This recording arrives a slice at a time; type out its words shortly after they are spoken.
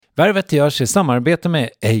Värvet görs i samarbete med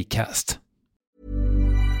Acast.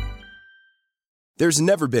 There's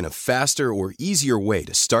never been a faster or easier way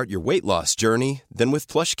to start your weight loss journey than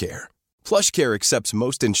with PlushCare. PlushCare accepts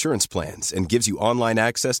most insurance plans and gives you online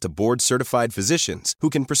access to board-certified physicians who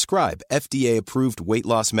can prescribe FDA-approved weight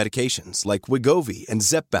loss medications like Wegovy and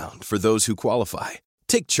Zepbound for those who qualify.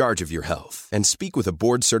 Take charge of your health and speak with a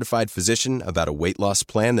board-certified physician about a weight loss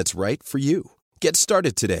plan that's right for you. Get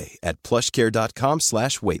started today at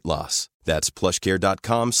plushcare.com/weightloss. That's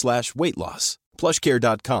plushcare.com/weightloss.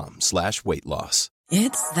 plushcare.com/weightloss.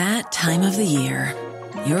 It's that time of the year.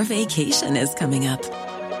 Your vacation is coming up.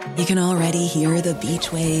 You can already hear the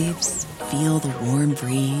beach waves, feel the warm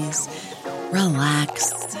breeze,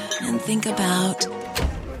 relax, and think about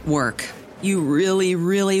work. You really,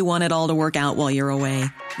 really want it all to work out while you're away.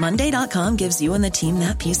 Monday.com gives you and the team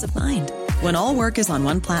that peace of mind. When all work is on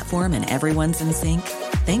one platform and everyone's in sync,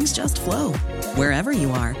 things just flow. Wherever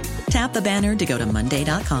you are, tap the banner to go to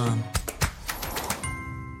Monday.com.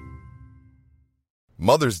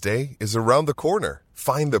 Mother's Day is around the corner.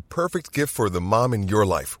 Find the perfect gift for the mom in your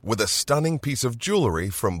life with a stunning piece of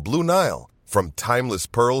jewelry from Blue Nile. From timeless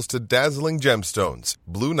pearls to dazzling gemstones,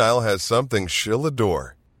 Blue Nile has something she'll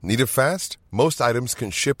adore. Need it fast? Most items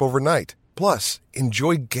can ship overnight. Plus,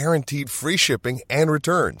 enjoy guaranteed free shipping and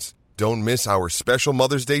returns. Don't miss our special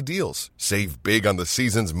Mother's Day deals. Save big on the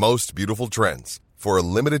season's most beautiful trends. For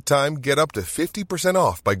a limited time, get up to 50%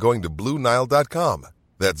 off by going to BlueNile.com.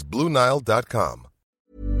 That's BlueNile.com.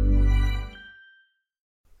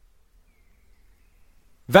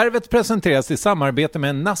 Värvet presenteras i samarbete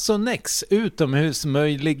med Nasonex,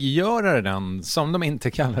 utomhusmöjliggöraren, som de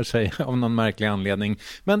inte kallar sig av någon märklig anledning.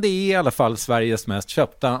 Men det är i alla fall Sveriges mest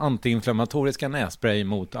köpta antiinflammatoriska nässpray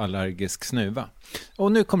mot allergisk snuva.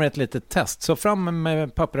 Och nu kommer ett litet test, så fram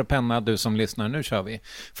med papper och penna du som lyssnar, nu kör vi.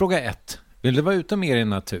 Fråga 1. Vill du vara ute mer i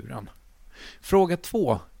naturen? Fråga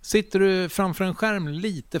 2. Sitter du framför en skärm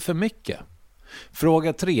lite för mycket?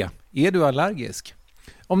 Fråga 3. Är du allergisk?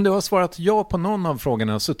 Om du har svarat ja på någon av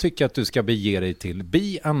frågorna så tycker jag att du ska bege dig till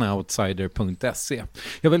beanoutsider.se.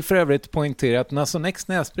 Jag vill för övrigt poängtera att Nasonex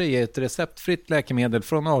nässpray är ett receptfritt läkemedel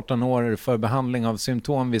från 18 år för behandling av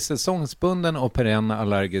symptom vid säsongsbunden och perenn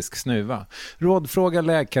allergisk snuva. Rådfråga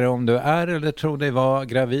läkare om du är eller tror dig vara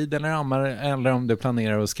gravid eller ammar, eller om du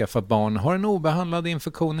planerar att skaffa barn, har en obehandlad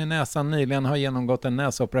infektion i näsan, nyligen har genomgått en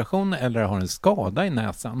näsoperation eller har en skada i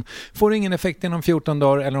näsan. Får ingen effekt inom 14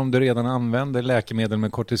 dagar eller om du redan använder läkemedel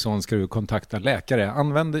med kortison ska du kontakta läkare.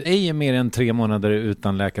 Använd ej mer än 3 månader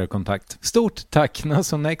utan läkarkontakt. Stort tack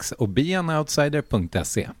Nasonex och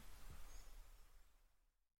beanoutsider.se.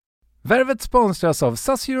 Värvet sponsras av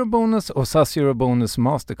SAS Eurobonus och SAS Eurobonus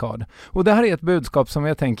Mastercard. Och det här är ett budskap som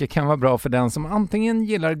jag tänker kan vara bra för den som antingen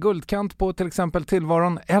gillar guldkant på till exempel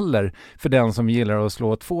tillvaron eller för den som gillar att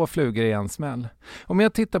slå 2 flugor i en smäll. Om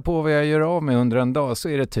jag tittar på vad jag gör av med under en dag så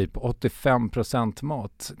är det typ 85%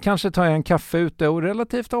 mat. Kanske tar jag en kaffe ute och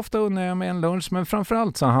relativt ofta unnar jag mig en lunch, men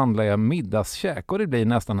framförallt så handlar jag middagskäk och det blir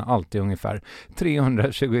nästan alltid ungefär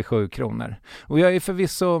 327 kronor. Och jag är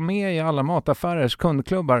förvisso med i alla mataffärers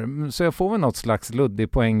kundklubbar så jag får väl något slags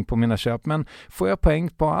luddig poäng på mina köp, men får jag poäng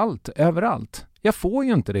på allt, överallt? Jag får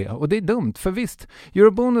ju inte det och det är dumt, för visst,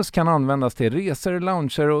 Eurobonus kan användas till resor,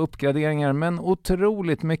 lounger och uppgraderingar, men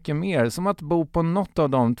otroligt mycket mer, som att bo på något av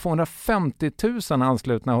de 250 000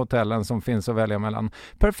 anslutna hotellen som finns att välja mellan.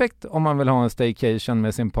 Perfekt om man vill ha en staycation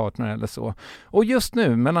med sin partner eller så. Och just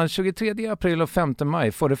nu, mellan 23 april och 5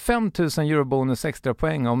 maj, får du 5 000 Eurobonus extra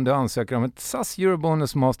poäng om du ansöker om ett SAS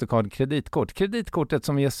Eurobonus Mastercard kreditkort. Kreditkortet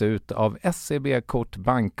som ges ut av SEB Kort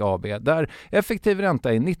Bank AB, där effektiv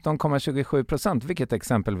ränta är 19,27%. Vilket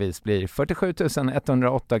exempelvis blir 47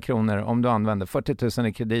 108 kronor om du använder 40 000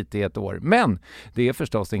 i kredit i ett år. Men det är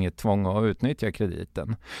förstås inget tvång att utnyttja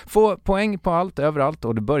krediten. Få poäng på allt överallt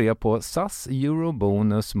och du börjar på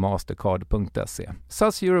saseurobonusmastercard.se.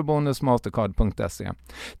 saseurobonusmastercard.se.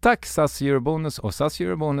 Tack SAS Eurobonus och SAS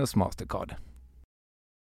Eurobonus Mastercard.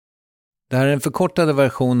 Det här är den förkortade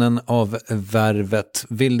versionen av Värvet.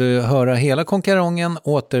 Vill du höra hela konkarongen,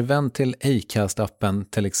 återvänd till Acast-appen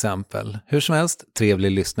till exempel. Hur som helst,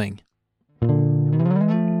 trevlig lyssning.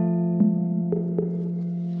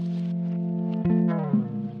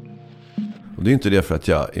 Och det är inte det för att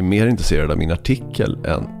jag är mer intresserad av min artikel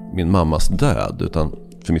än min mammas död, utan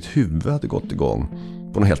för mitt huvud hade gått igång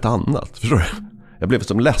på något helt annat. Förstår du? Jag blev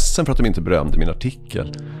som ledsen för att de inte berömde min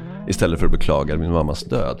artikel istället för att beklaga min mammas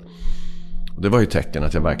död. Och det var ju tecken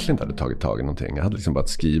att jag verkligen inte hade tagit tag i någonting. Jag hade liksom bara att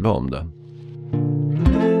skriva om det.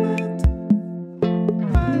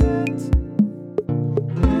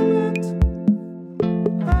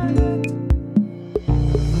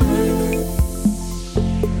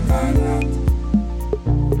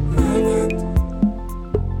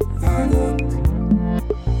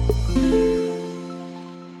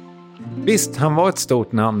 Visst, han var ett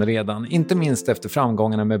stort namn redan, inte minst efter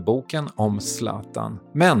framgångarna med boken om Zlatan.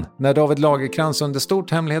 Men när David Lagercrantz under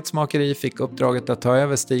stort hemlighetsmakeri fick uppdraget att ta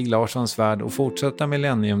över Stig Larssons värld och fortsätta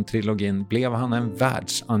Millennium-trilogin blev han en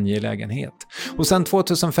världsangelägenhet. Och sedan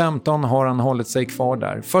 2015 har han hållit sig kvar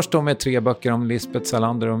där. Först då med 3 böcker om Lisbeth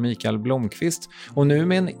Salander och Mikael Blomqvist och nu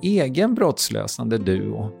med en egen brottslösande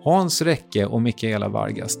duo, Hans Räcke och Michaela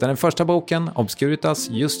Vargas. Där den första boken, Obscuritas,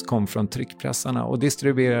 just kom från tryckpressarna och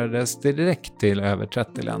distribuerades direkt till över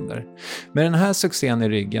 30 länder. Med den här succén i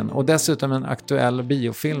ryggen och dessutom en aktuell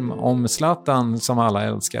biofilm om Zlatan som alla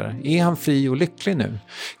älskar är han fri och lycklig nu.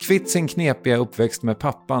 Kvitt sin knepiga uppväxt med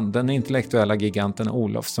pappan, den intellektuella giganten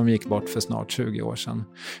Olof som gick bort för snart 20 år sedan.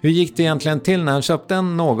 Hur gick det egentligen till när han köpte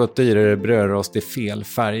en något dyrare brödrost i fel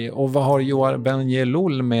färg och vad har Johan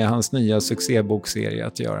Benjelol med hans nya succébokserie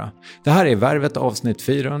att göra? Det här är Värvet avsnitt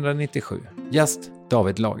 497. Gäst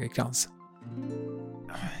David Lagercrantz.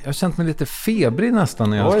 Jag har känt mig lite febrig nästan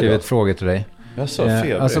när jag har skrivit frågor till dig. Jag sa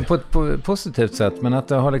febrig. Alltså på ett positivt sätt, men att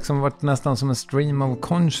det har liksom varit nästan som en stream of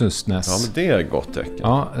consciousness. Ja, men det är ett gott tecken.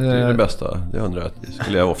 Ja, det är det bästa. Det undrar jag.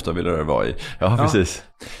 Skulle jag ofta vilja det vara i. Ja, precis.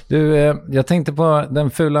 Du, jag tänkte på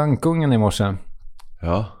den fula ankungen i morse.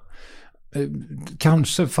 Ja.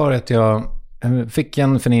 Kanske för att jag fick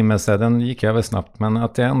en förnimmelse, den gick över snabbt, men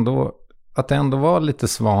att det ändå var lite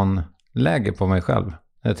svanläge på mig själv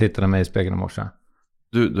när jag tittade mig i spegeln i morse.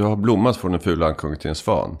 Du har blommat från en fula ankung till en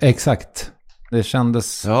svan. Exakt. Det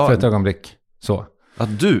kändes för ett ögonblick så.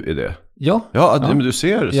 Att du är det? Ja. Men du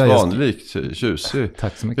ser svanlikt tjusig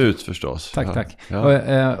ut förstås. Tack. Ja.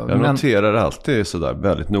 Jag noterar alltid sådär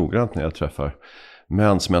väldigt noggrant när jag träffar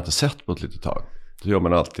män som jag inte sett på ett litet tag. Det gör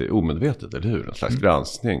man alltid omedvetet, eller hur? En slags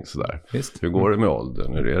granskning sådär. Visst. Hur går det med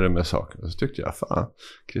åldern? Hur är det med saker? Så tyckte jag, fan,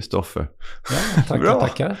 Kristoffer. Ja,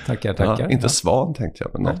 tackar. Ja, inte svan tänkte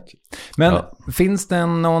jag, men något. Men finns det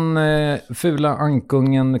någon fula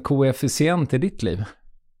ankungen koefficient i ditt liv?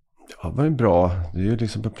 Ja, det var ju bra. Det är ju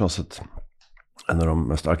liksom på något sätt en av de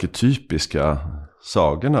mest arketypiska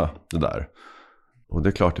sagorna, det där. Och det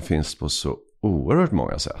är klart det finns på så oerhört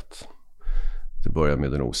många sätt. Det börjar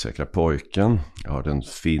med den osäkra pojken. Jag har den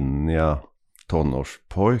finniga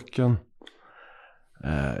tonårspojken.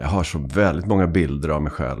 Jag har så väldigt många bilder av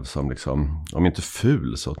mig själv som liksom, om inte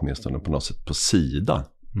ful så åtminstone på något sätt på sidan.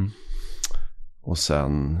 Och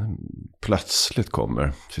sen plötsligt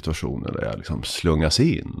kommer situationer där jag liksom slungas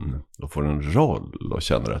in och får en roll och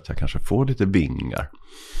känner att jag kanske får lite vingar.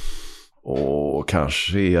 Och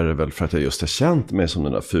kanske är det väl för att jag just har känt mig som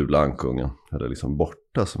den där fula ankungen, eller liksom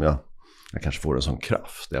borta, som jag kanske får en sån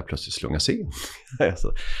kraft där jag plötsligt slungas in.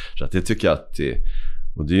 Så att det tycker jag att det,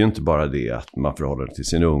 och det är ju inte bara det att man förhåller till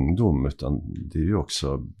sin ungdom, utan det är ju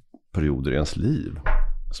också perioder i ens liv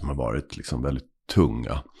som har varit liksom väldigt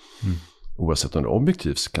tunga. Oavsett om det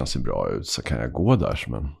objektivt kan se bra ut så kan jag gå där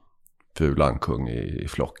som en ful ankung i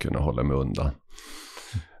flocken och hålla mig undan.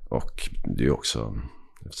 Och det är ju också,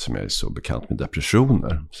 eftersom jag är så bekant med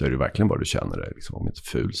depressioner, så är det verkligen vad du känner dig. Liksom, om inte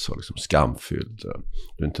ful så liksom skamfylld.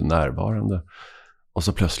 Du är inte närvarande. Och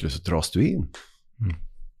så plötsligt så dras du in.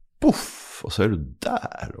 Puff! Och så är du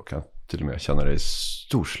där och kan till och med känna dig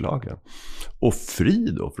storslagen. Och fri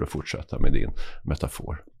då, för att fortsätta med din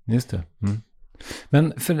metafor. Just det.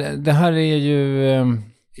 Men för det här är ju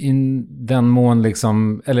i den mån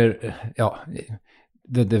liksom, eller ja,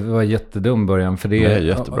 det var jättedum början. För det är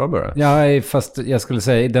jättebra början. Ja, fast jag skulle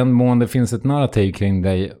säga i den mån det finns ett narrativ kring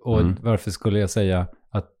dig. Och varför skulle jag säga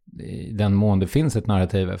att i den mån det finns ett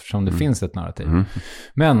narrativ, eftersom det finns ett narrativ.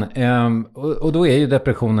 Men, och då är ju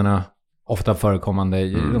depressionerna ofta förekommande.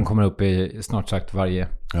 De kommer upp i snart sagt varje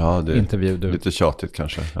intervju. Lite tjatigt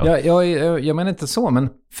kanske. Ja. Jag menar inte så, men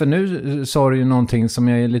för nu sa du ju någonting som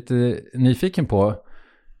jag är lite nyfiken på.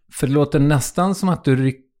 För det låter nästan som att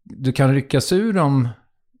du kan ryckas ur dem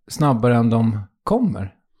snabbare än de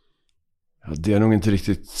kommer. Ja, det är nog inte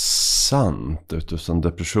riktigt sant, utan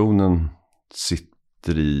depressionen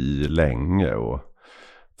sitter i länge och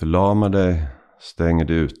förlamar dig, stänger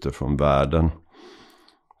dig ute från världen.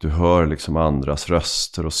 Du hör liksom andras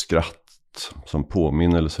röster och skratt som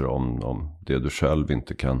påminnelser om det du själv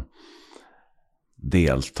inte kan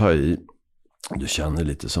delta i. Du känner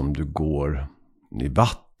lite som du går i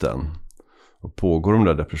vatten. Och pågår de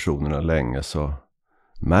där depressionerna länge så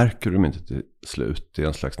märker du dem inte till slut. Det är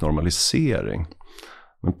en slags normalisering.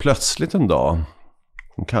 Men plötsligt en dag,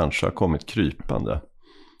 som kanske har kommit krypande.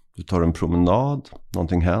 Du tar en promenad,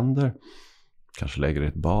 någonting händer. Kanske lägger dig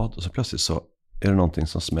i ett bad och så plötsligt så är det någonting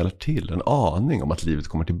som smäller till. En aning om att livet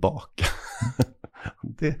kommer tillbaka.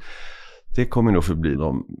 Det kommer nog förbli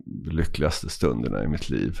de lyckligaste stunderna i mitt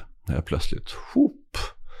liv. När jag plötsligt,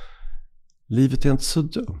 livet är inte så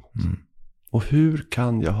dumt. Och hur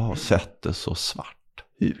kan jag ha sett det så svart?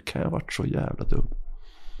 Hur kan jag ha varit så jävla dum?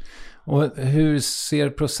 Och hur ser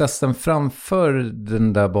processen framför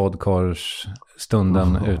den där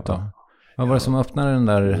badkarsstunden ut då? Vad var det som öppnade den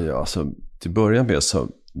där? Ja, alltså, till början med så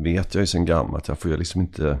vet jag ju sen gammalt att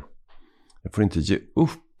jag får inte ge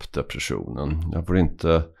upp depressionen. Jag får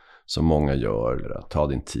inte, som många gör, ta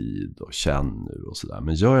din tid och känn nu och sådär.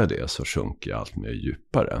 Men gör jag det så sjunker jag allt mer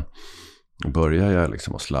djupare. Börjar jag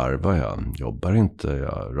liksom att slarva, jag jobbar inte,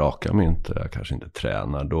 jag rakar mig inte, jag kanske inte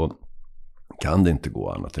tränar, då kan det inte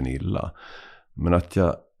gå annat än illa. Men att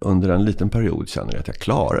jag under en liten period känner att jag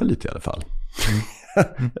klarar lite i alla fall.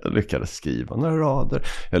 Jag lyckades skriva några rader,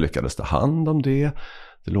 jag lyckades ta hand om det.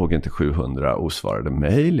 Det låg inte 700 osvarade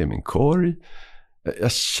mejl i min korg.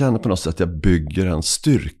 Jag känner på något sätt att jag bygger en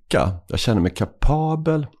styrka. Jag känner mig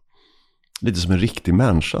kapabel, lite som en riktig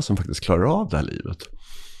människa som faktiskt klarar av det här livet.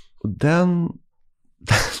 Och den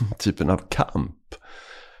typen av kamp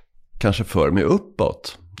kanske för mig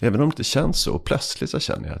uppåt. Även om det inte känns så. Plötsligt så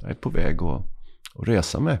känner jag att jag är på väg att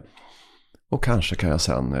resa mig. Och kanske kan jag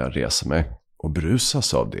sen när jag reser mig och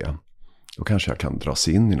brusas av det, då kanske jag kan dras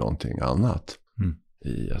in i någonting annat.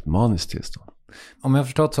 I ett maniskt tillstånd. Om jag har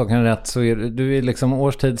förstått saken rätt så är du är liksom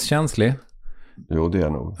årstidskänslig. Jo, det är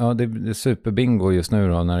nog. Ja, det är superbingo just nu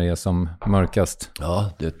då när det är som mörkast.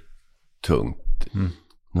 Ja, det är tungt.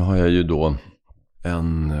 Nu har jag ju då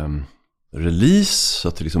en release så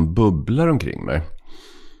att det liksom bubblar omkring mig.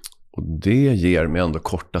 Och det ger mig ändå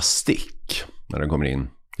korta stick när den kommer in.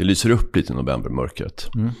 Det lyser upp lite i novembermörkret.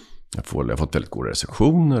 Jag har fått väldigt goda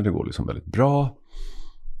recensioner, det går liksom väldigt bra.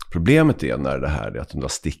 Problemet är när det här är att de där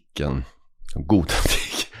sticken, de goda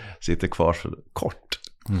stick, sitter kvar så kort.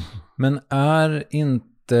 Men är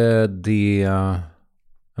inte det...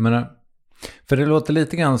 Jag menar, för det låter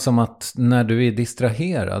lite grann som att när du är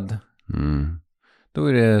distraherad, då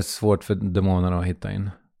är det svårt för demonerna att hitta in.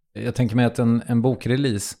 Jag tänker mig att en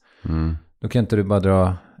bokrelease, då kan inte du bara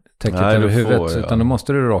dra täcket över huvudet, utan då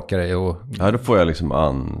måste du raka dig. Ja, då får jag liksom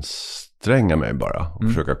anstränga mig bara och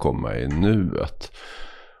försöka komma i nuet.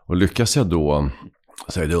 Och lyckas jag då,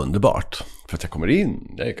 så är det underbart. För att jag kommer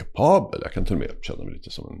in, jag är kapabel, jag kan till och med känna mig lite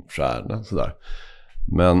som en stjärna. Sådär.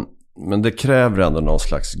 Men det kräver ändå någon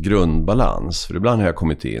slags grundbalans. För ibland har jag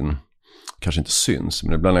kommit in, kanske inte syns,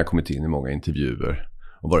 men ibland har jag kommit in i många intervjuer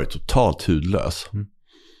och varit totalt hudlös.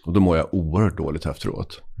 Och då mår jag oerhört dåligt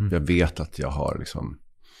efteråt. Jag vet att jag har liksom,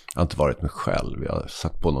 jag har inte varit mig själv. Jag har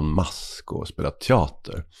satt på någon mask och spelat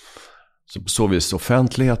teater. Så på så vis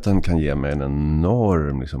offentligheten kan ge mig en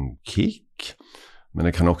enorm liksom kick. Men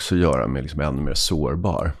det kan också göra mig liksom ännu mer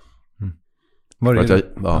sårbar.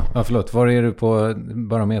 Var är du på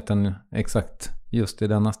barometern exakt just i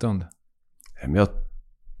denna stund? Men jag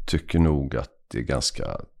tycker nog att det är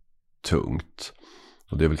ganska tungt.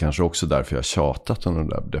 Och det är väl kanske också därför jag har tjatat om de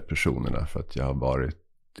där depressionerna. För att jag har varit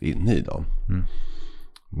inne i dem.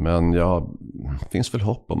 Men det finns väl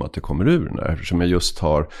hopp om att det kommer ur nu. Eftersom jag just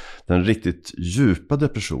har den riktigt djupa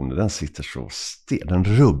depressionen. Den sitter så stel. Den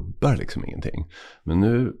rubbar liksom ingenting. Men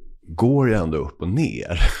nu går jag ändå upp och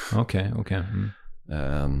ner. Okej.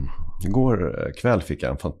 Igår kväll fick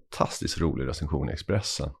jag en fantastiskt rolig recension i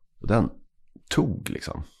Expressen. Och den tog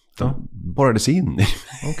liksom. Den borrades in i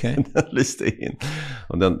mig. Den lyste in.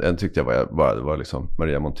 Och den tyckte jag var liksom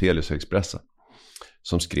Maria Montelius i Expressen.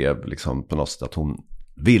 Som skrev liksom på något sätt att hon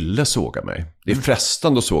ville såga mig. Det är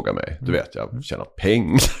frestande att såga mig. Du vet, jag tjänar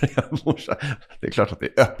pengar. Det är klart att det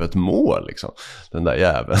är öppet mål liksom. Den där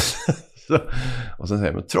jäveln. Och sen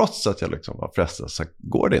säger jag, men trots att jag liksom var frestad så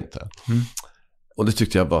går det inte. Och det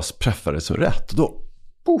tyckte jag bara träffade så rätt. Och då,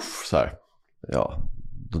 puff, så här. Ja,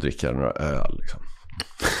 då dricker jag några öl liksom.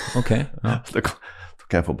 Okej. Ja. Då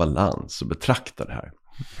kan jag få balans och betrakta det här.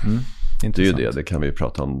 Det är ju det kan vi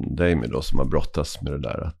prata om dig med då, som har brottats med det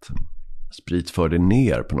där att sprit för dig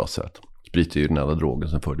ner på något sätt. Sprit är ju den enda drogen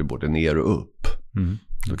som för dig både ner och upp.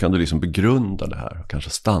 Då kan du liksom begrunda det här och kanske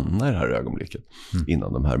stanna i det här ögonblicket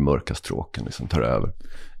innan de här mörka stråken liksom tar över.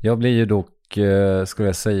 Jag blir ju dock, skulle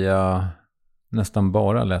jag säga, nästan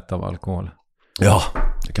bara lätt av alkohol. Ja,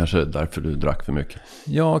 det kanske är därför du drack för mycket.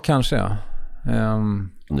 Ja, kanske ja.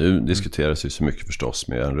 Nu diskuteras ju så mycket förstås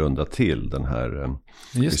med en runda till den här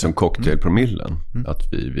liksom cocktailpromillen.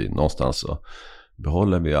 Att vi någonstans så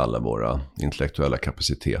behåller vi alla våra intellektuella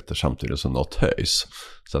kapaciteter samtidigt som något höjs.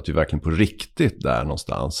 Så att vi verkligen på riktigt där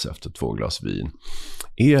någonstans efter 2 glas vin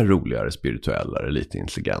är roligare, spirituellare, lite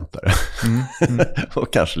intelligentare.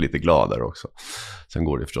 Och kanske lite gladare också. Sen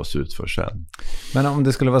går det förstås ut för sen. Men om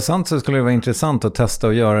det skulle vara sant så skulle det vara intressant att testa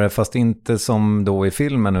och göra det, fast inte som då i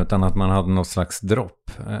filmen, utan att man hade något slags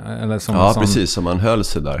dropp. Eller som ja, precis, som man höll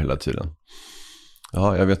sig där hela tiden.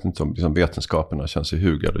 Ja, jag vet inte om liksom, vetenskaperna känns sig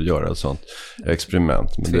hugade att göra ett sånt experiment.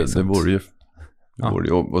 Men det vore ju...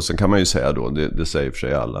 Och sen kan man ju säga då, det säger för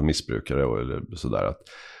sig alla missbrukare eller sådär, att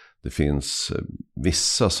det finns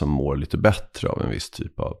vissa som mår lite bättre av en viss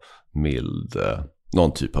typ av mild,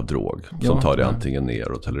 någon typ av drog som tar det antingen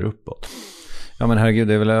neråt eller uppåt. Ja, men herregud,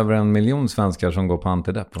 det är väl över 1 miljon svenskar som går på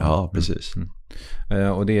antidepp. Ja, precis.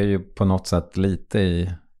 Och det är ju på något sätt lite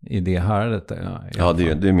i det här. Ja, det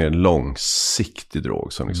är mer långsiktig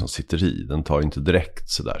drog som liksom sitter i. Den tar inte direkt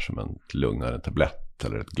sådär som en lugnare tablett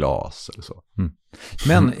eller ett glas eller så.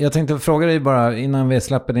 Men jag tänkte fråga dig bara innan vi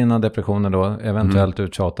släpper dina depressioner då, eventuellt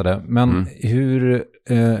uttjatade. Men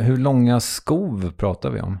hur långa skov pratar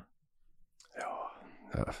vi om?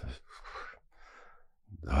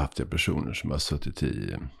 Jag har haft depressioner som har suttit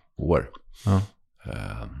i år. Ja.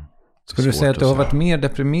 Skulle du säga att du har varit mer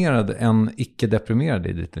deprimerad än icke-deprimerad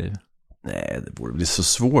i ditt liv? Nej, det blir så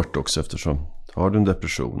svårt också eftersom har du en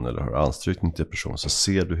depression eller har anstrykning till depression så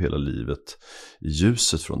ser du hela livet i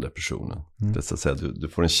ljuset från depressionen. Det är så att säga, du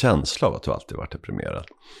får en känsla av att du alltid varit deprimerad.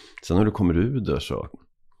 Sen när du kommer ur det så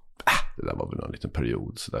det där var väl en liten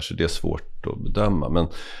period så det är svårt att bedöma. Men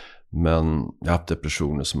jag har haft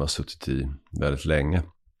depressioner som har suttit i väldigt länge.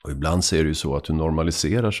 Och ibland så är det ju så att du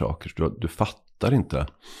normaliserar saker. Du fattar inte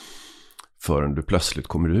förrän du plötsligt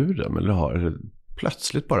kommer ur dem. Eller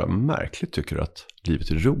plötsligt bara märkligt tycker du att livet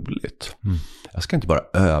är roligt. Jag ska inte bara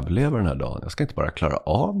överleva den här dagen. Jag ska inte bara klara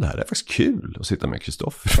av det här. Det är faktiskt kul att sitta med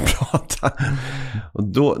Kristoffer och prata. Och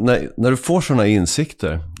då, när du får sådana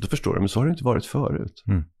insikter, då förstår du, men så har det inte varit förut.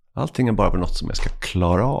 Allting är bara något som jag ska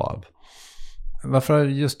klara av. Varför har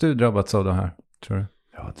just du drabbats av det här, tror du?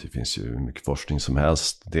 Ja, det finns ju mycket forskning som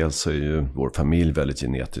helst. Dels är ju vår familj väldigt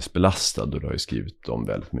genetiskt belastad och du har ju skrivit om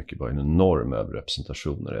väldigt mycket. Det var en enorm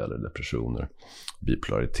överrepresentation när det gäller depressioner,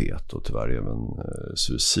 bipolaritet och tyvärr även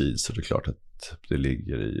suicid. Så det är klart att det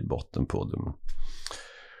ligger i botten på det.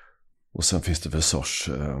 Och sen finns det väl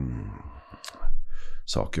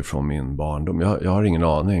saker från min barndom. Jag har ingen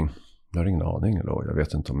aning. Eller jag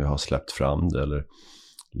vet inte om jag har släppt fram det eller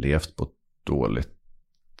levt på ett dåligt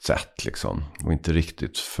sätt liksom. Och inte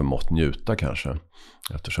riktigt förmått njuta kanske.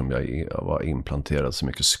 Eftersom jag var implanterad så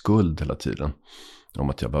mycket skuld hela tiden. Om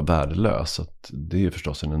att jag var värdelös. Att det är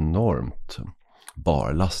förstås en enormt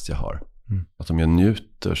barlast jag har. Att om jag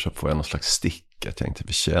njuter så får jag någon slags stick. Att jag inte är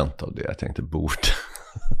förtjänt av det. Att jag inte borde.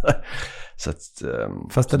 Så att,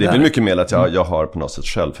 fast det är väl mycket mer att jag har på något sätt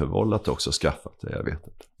självförvållat också skaffat det, jag vet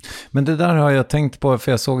inte. Men det där har jag tänkt på,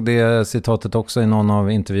 för jag såg det citatet också i någon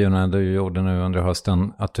av intervjuerna du gjorde nu under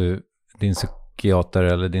hösten, att din psykiater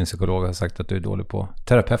eller din psykolog har sagt att du är dålig på,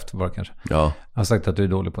 terapeut var det kanske, har sagt att du är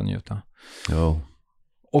dålig på att njuta. Ja.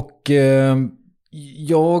 Och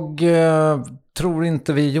jag tror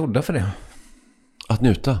inte vi är gjorda för det. Att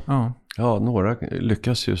njuta? Ja. Ja, några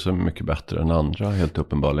lyckas ju så mycket bättre än andra, helt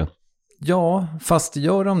uppenbarligen. Ja, fast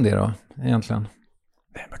gör de det då, egentligen?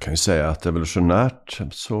 Nej, man kan ju säga att evolutionärt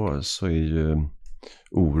så är ju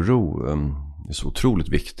oro är så otroligt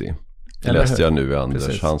viktig. Det läste jag nu i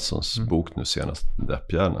Anders Hanssons bok nu senast,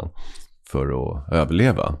 Depphjärnan, för att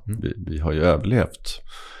överleva. Vi har ju överlevt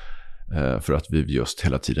för att vi just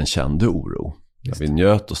hela tiden kände oro. När vi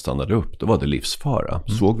njöt och stannade upp, då var det livsfara.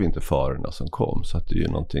 Såg vi inte farorna som kom, så att det är ju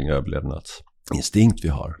någonting överlevnadsinstinkt vi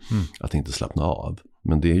har, att inte slappna av.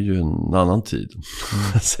 Men det är ju en annan tid,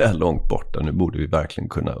 så här långt borta. Nu borde vi verkligen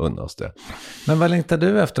kunna unna oss det. Men vad längtar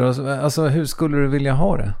du efter? Alltså, hur skulle du vilja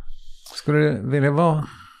ha det? Skulle du vilja vara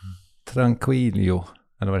tranquillo,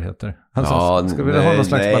 eller vad det heter? Alltså, skulle du vilja ha någon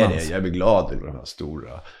slags balans? Nej, jag är glad över de här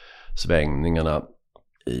stora svängningarna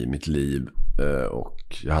i mitt liv. Och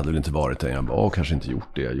jag hade väl inte varit där jag var och kanske inte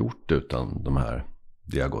gjort det jag gjort, utan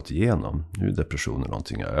det jag gått igenom. Nu är depressionen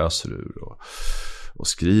någonting jag öser ur och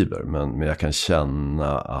skriver, men jag kan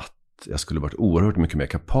känna att jag skulle varit oerhört mycket mer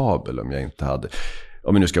kapabel om jag inte hade,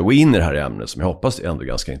 om vi nu ska gå in i det här ämnet som jag hoppas är ändå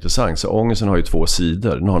ganska intressant. Så ångesten har ju 2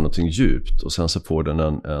 sidor, den har någonting djupt och sen så får den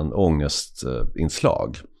en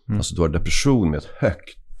ångestinslag. Alltså du har depression med ett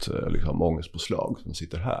högt liksom, ångestpåslag som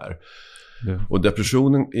sitter här. Ja. Och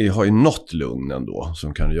depressionen har ju något lugn ändå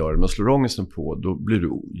som kan göra det. Men slår ångesten på, då blir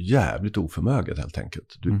du jävligt oförmögen helt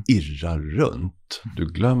enkelt. Du irrar runt, du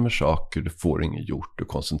glömmer saker, du får inget gjort, du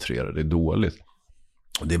koncentrerar dig dåligt.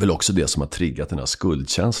 Och det är väl också det som har triggat den här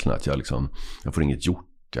skuldkänslan, att jag får inget gjort,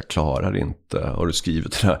 jag klarar inte. Har du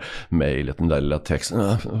skrivit det här mejlet, den där lilla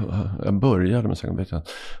texten? Jag började, men sen vet jag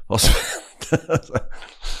vad som hände.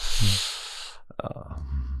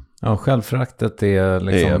 Ja, självföraktet är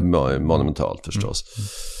liksom... är monumentalt förstås.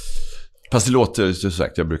 Fast det låter, så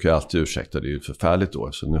sagt, jag brukar alltid ursäkta, det är ju förfärligt då,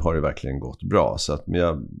 så nu har det verkligen gått bra. Så att, men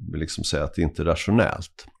jag vill liksom säga att det inte är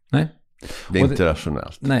rationellt. Nej. Det är inte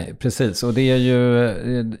rationellt. Nej, precis. Och det är ju,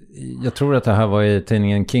 jag tror att det här var i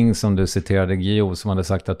tidningen King som du citerade, Guillou, som hade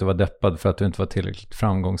sagt att du var deppad för att du inte var tillräckligt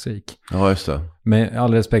framgångsrik. Ja, just det. Med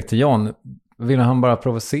all respekt till Jan, ville han bara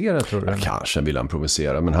provocera, tror du? Ja, kanske vill han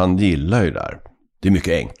provocera, men han gillar ju där. Det är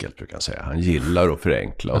mycket enkelt, brukar jag säga. Han gillar att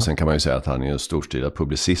förenkla. Och sen kan man ju säga att han är en storstilad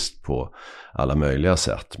publicist på alla möjliga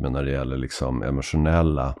sätt. Men när det gäller liksom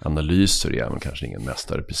emotionella analyser är han kanske ingen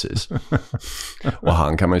mästare precis. Och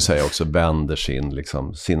han, kan man ju säga, också vänder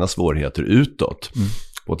sina svårigheter utåt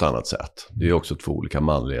på ett annat sätt. Det är ju också 2 olika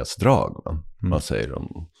manlighetsdrag. Va? Man säger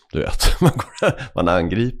om, du vet, man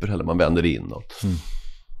angriper eller man vänder inåt.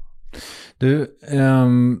 Du,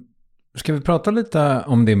 ska vi prata lite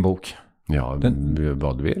om din bok? Ja,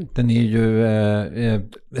 vad du vill. Den är ju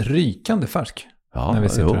rykande färsk. Ja, när vi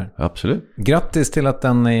sitter här. Absolut. Grattis till att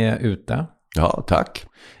den är ute. Ja, tack.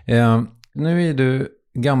 Nu är du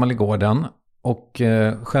gammal i gården och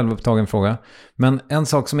självupptagen fråga. Men en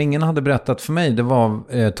sak som ingen hade berättat för mig, det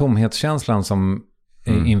var tomhetskänslan som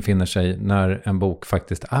infinner sig när en bok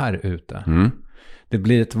faktiskt är ute. Det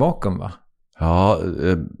blir ett vakuum, va? Ja,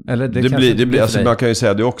 eller det blir alltså, man kan ju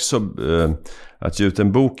säga det också, att ge ut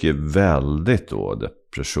en bok är väldigt då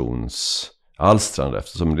depressionsalstrande,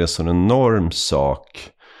 eftersom det är en sån enorm sak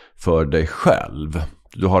för dig själv.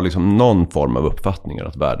 Du har liksom någon form av uppfattningar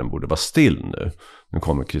att världen borde vara still nu. Nu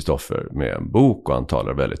kommer Kristoffer med en bok och han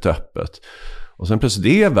talar väldigt öppet. Och sen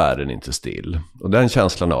plötsligt är världen inte still. Och den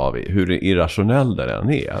känslan av hur irrationell den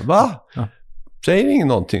är. Va? Ja. Säger ingen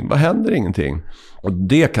någonting? Vad händer ingenting? Och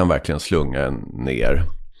det kan verkligen slunga en ner.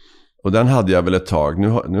 Och den hade jag väl ett tag.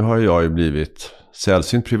 Nu har jag ju blivit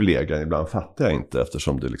sällsynt privilegierad. Ibland fattar jag inte,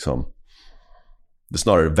 eftersom det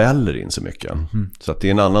snarare väller in så mycket. Så att det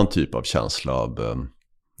är en annan typ av känsla av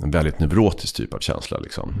en väldigt neurotisk typ av känsla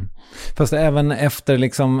liksom. Fast även efter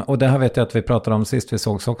liksom, och det här vet jag att vi pratade om sist vi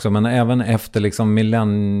sågs också, men även efter liksom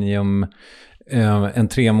millennium, en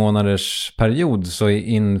 3 månaders period, så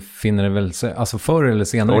infinner det väl sig, alltså förr eller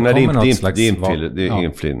senare och när kommer något slags... Det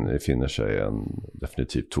infinner sig en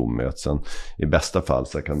definitiv tomhet. Sen i bästa fall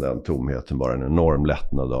så kan den tomheten vara en enorm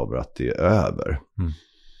lättnad över att det är över.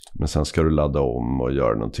 Men sen ska du ladda om och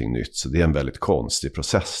göra någonting nytt. Så det är en väldigt konstig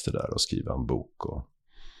process det där, att skriva en bok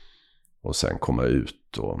och sen komma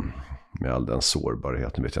ut och med all den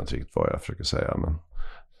sårbarheten, vet jag inte riktigt vad jag försöker säga, men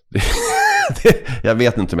jag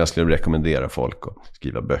vet inte om jag skulle rekommendera folk att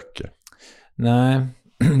skriva böcker. Nej,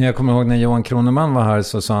 jag kommer ihåg när Johan Kroneman var här,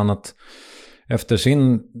 så sa han att efter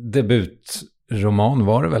sin debutroman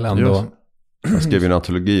var det väl ändå... Han skrev ju en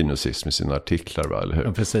antologi nu sist med sina artiklar, va, eller hur?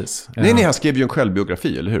 Ja, precis. Nej, han skrev ju en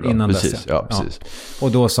självbiografi, eller hur? Innan precis. dess, ja, precis. Ja.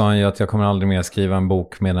 Och då sa han ju att jag kommer aldrig mer skriva en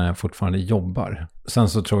bok medan jag fortfarande jobbar. Sen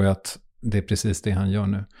så tror jag att det är precis det han gör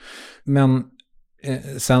nu. Men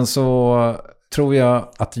sen så tror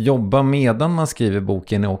jag att jobba medan man skriver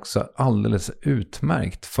boken är också alldeles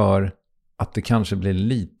utmärkt, för att det kanske blir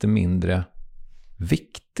lite mindre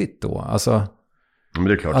viktigt då. Alltså... Men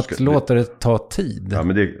det är klart, att låta det ta tid. Ja,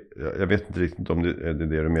 men jag vet inte riktigt om det är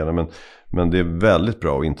det du menar, men det är väldigt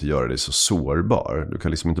bra att inte göra dig så sårbar. Du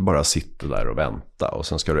kan liksom inte bara sitta där och vänta och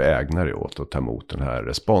sen ska du ägna dig åt att ta emot den här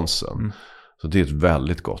responsen. Så det är ett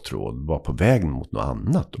väldigt gott råd. Var på väg mot något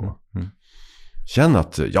annat då. Känn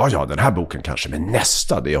att, ja, den här boken kanske, men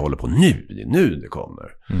nästa, det jag håller på nu, det är nu det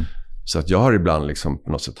kommer. Så att jag har ibland liksom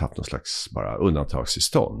på något sätt haft någon slags bara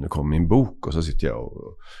undantagstillstånd. Nu kommer min bok och så sitter jag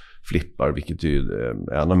och flippar, vilket är ju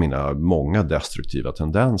en av mina många destruktiva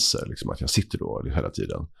tendenser, liksom, att jag sitter då hela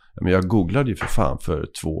tiden. Men jag googlade ju för fan för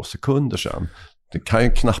 2 sekunder sedan. Det kan ju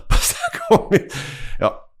knappast ha kommit.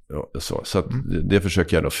 Så att det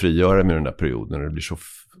försöker jag då frigöra med den där perioden när det blir så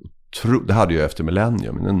det hade jag efter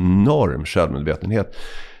millennium, en enorm självmedvetenhet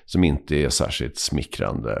som inte är särskilt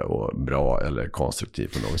smickrande och bra eller konstruktiv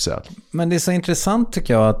på något sätt. Men det är så intressant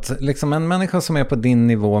tycker jag att liksom en människa som är på din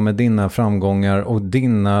nivå med dina framgångar och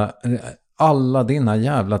alla dina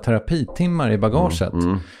jävla terapitimmar i bagaget,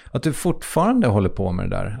 att du fortfarande håller på med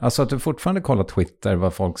det där. Alltså att du fortfarande kollar Twitter,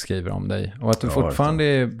 vad folk skriver om dig, och att du fortfarande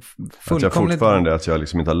är fullkomligt... Att jag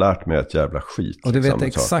liksom inte har lärt mig ett jävla skit. Och du vet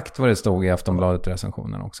exakt vad det stod i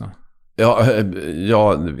Aftonbladet-recensionen också. Ja,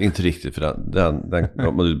 inte riktigt, för den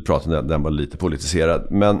du pratade om, den var lite politiserad.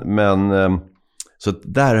 Men så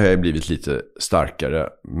där har jag blivit lite starkare.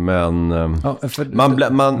 Men man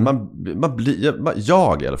blir,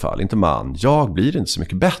 jag i alla fall, inte man, jag blir inte så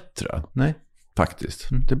mycket bättre. Nej. Faktiskt.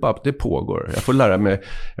 Det pågår. Jag får lära mig,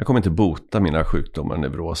 jag kommer inte bota mina sjukdomar,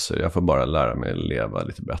 neuroser. Jag får bara lära mig leva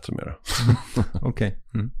lite bättre med det. Okej.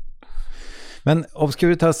 Men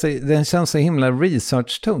Obscuritas, den känns så himla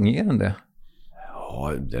research-tung, är den det?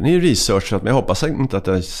 Ja, den är ju researchat, men jag hoppas inte att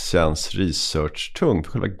den känns research-tung.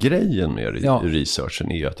 Själva grejen med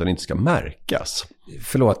researchen är ju att den inte ska märkas.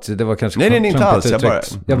 Förlåt, det var kanske nej, inte alls.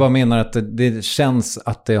 Jag bara menar att det känns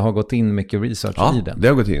att det har gått in mycket research i den. Det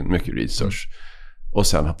har gått in mycket research. Och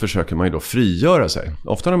sen försöker man ju då frigöra sig.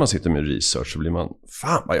 Ofta när man sitter med research så blir man,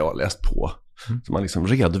 fan vad jag har läst på. Så man liksom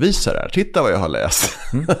redovisar det här. Titta vad jag har läst.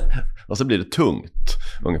 Och så blir det tungt.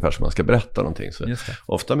 Ungefär som man ska berätta någonting. Så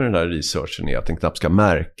ofta med den här researchen är att den knappt ska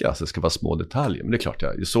märkas. Det ska vara små detaljer. Men det är klart,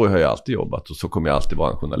 så har jag alltid jobbat. Och så kommer jag alltid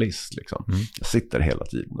vara en journalist. Liksom. Jag sitter hela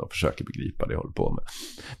tiden och försöker begripa det jag håller på med.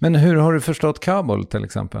 Men hur har du förstått Kabul till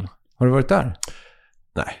exempel? Har du varit där?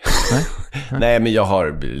 Nej. Nej, men jag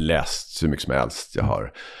har läst så mycket som helst. Jag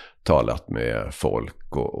har talat med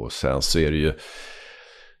folk. Och sen så är det ju...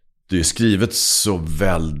 Det är ju skrivet så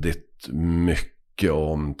väldigt mycket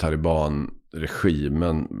om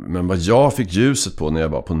Taliban-regimen. Men vad jag fick ljuset på när jag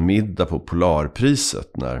var på en middag på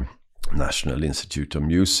Polarpriset, när National Institute of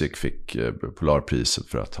Music fick Polarpriset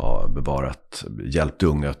för att ha hjälpt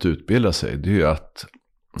unga att utbilda sig, det är ju att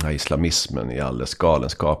den här islamismen i alldeles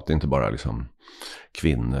galenskap, det är inte bara liksom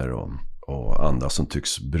kvinnor och andra som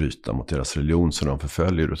tycks bryta mot deras religion som de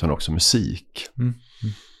förföljer, utan också musik.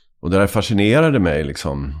 Och det där fascinerade mig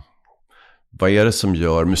liksom. Vad är det som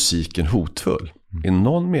gör musiken hotfull? I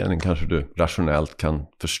någon mening kanske du rationellt kan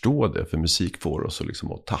förstå det, för musik får oss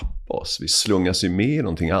liksom att tappa oss. Vi slungas ju med i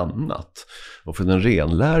någonting annat. Och för den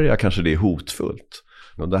renläriga kanske det är hotfullt.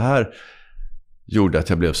 Och det här gjorde att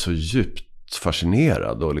jag blev så djupt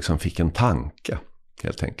fascinerad och liksom fick en tanke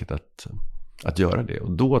helt enkelt att göra det.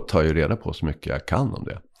 Och då tar jag reda på så mycket jag kan om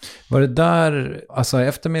det. Var det där, alltså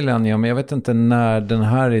efter Millennium, jag vet inte när den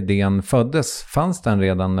här idén föddes, fanns den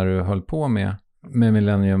redan när du höll på med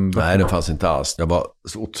Millennium? Nej, den fanns inte alls. Jag var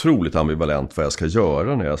så otroligt ambivalent vad jag ska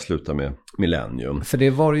göra när jag slutar med Millennium. För det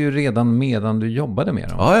var ju redan medan du jobbade med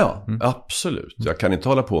dem. Ja, absolut. Jag kan inte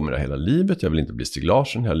hålla på med det hela livet, jag vill inte bli Stig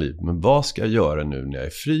Larsson hela livet. Men vad ska jag göra nu när jag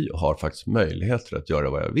är fri och har faktiskt möjligheter att göra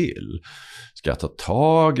vad jag vill? Ska jag ta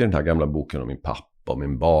tag i den här gamla boken om min pappa och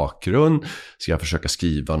min bakgrund? Ska jag försöka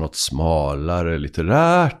skriva något smalare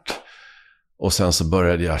litterärt? Och sen så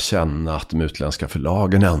började jag känna att de utländska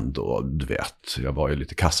förlagen ändå, du vet, jag var ju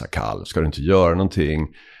lite kassakall, ska du inte göra någonting?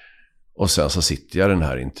 Och sen så sitter jag i den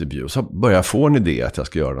här intervjun och så börjar jag få en idé att jag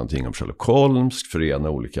ska göra någonting om Sherlock Holmes, förena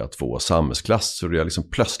olika 2 samhällsklasser, och jag liksom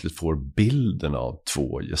plötsligt får bilden av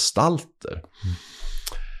 2 gestalter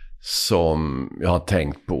som jag har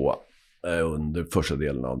tänkt på under första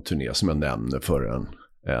delen av turné, som jag nämner för en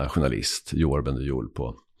journalist, Joar Bender-Joel,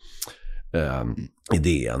 på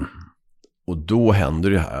idén. Och då händer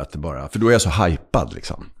det här att det bara, för då är jag så hypad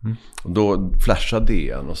liksom. Och då flashar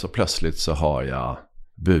DN och så plötsligt så har jag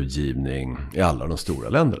budgivning i alla de stora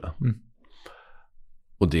länderna.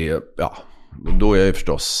 Och det, då är jag ju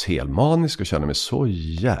förstås helmanisk och känner mig så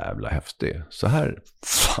jävla häftig. Så här,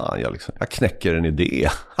 fan, jag knäcker en idé.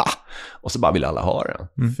 Och så bara vill alla ha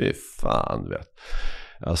den. Fy fan, du vet.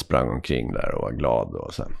 Jag sprang omkring där och var glad.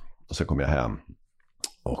 Och sen kom jag hem.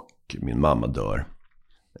 Och min mamma dör.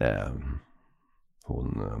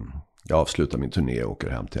 Jag avslutar min turné och åker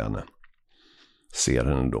hem till henne. Ser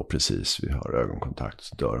henne då precis, vi har ögonkontakt,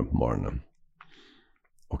 så dör hon på morgonen.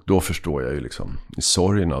 Och då förstår jag ju liksom i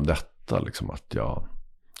sorgen av detta liksom, att jag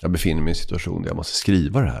befinner mig i en situation där jag måste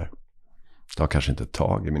skriva det här. Jag har kanske inte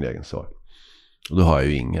tag i min egen sorg. Och då har jag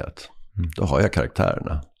ju inget. Då har jag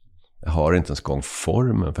karaktärerna. Jag har inte ens gång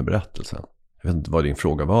formen för berättelsen. Jag vet inte vad din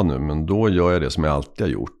fråga var nu, men då gör jag det som jag alltid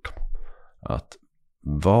har gjort. Att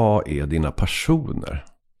vad är dina passioner?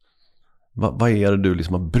 Vad är det du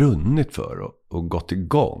liksom har brunnit för och gått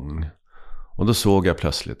igång? Och då såg jag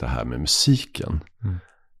plötsligt det här med musiken.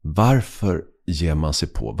 Varför ger man sig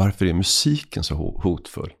på? Varför är musiken så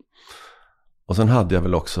hotfull? Och sen hade jag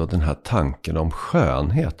väl också den här tanken om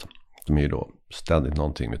skönhet. Det är ju då ständigt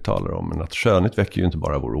någonting vi talar om. Men att skönhet väcker ju inte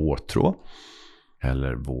bara vår åtrå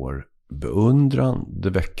eller vår beundran. Det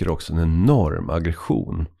väcker också en enorm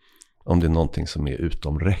aggression om det är någonting som är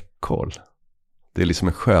utom räckhåll. Det är liksom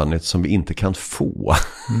en skönhet som vi inte kan få.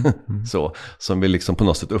 Så, som vi liksom på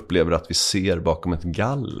något sätt upplever att vi ser bakom ett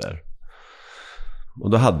galler. Och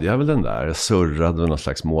då hade jag väl den där surrade någon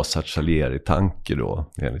slags Mozart Salieri-tanke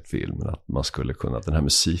då, enligt filmen, att man skulle kunna, att den här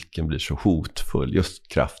musiken blir så hotfull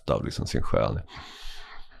just kraft av liksom sin skönhet.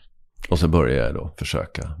 Och så började jag då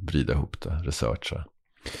försöka vrida ihop det, researcha.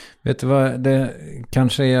 Vet du vad, det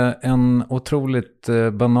kanske är en otroligt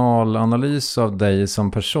banal analys av dig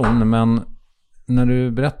som person, men när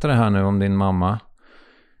du berättar det här nu om din mamma,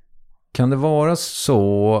 kan det vara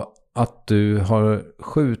så att du har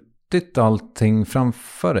skjutit allting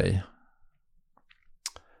framför dig?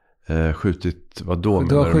 Skjutit, vad då?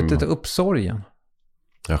 Du har skjutit upp sorgen.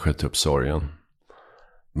 Jag sköt upp sorgen.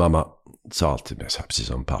 Mamma sa alltid med så här, precis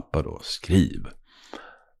som pappa då, skriv.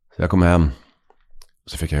 Så jag kom hem.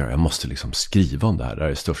 Så fick jag måste liksom skriva om det här. Det här är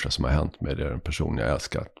det största som har hänt med det. Det är en person jag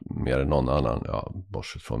älskat mer än någon annan. Ja,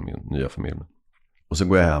 bortsett från min nya familj. Och så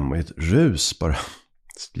går jag hem och i ett rus bara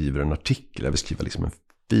skriver en artikel. Jag vill skriva liksom en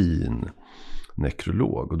fin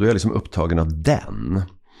nekrolog. Och då är jag liksom upptagen av den.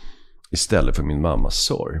 Istället för min mammas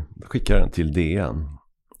sorg. Jag skickar den till DN.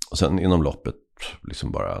 Och sen inom loppet,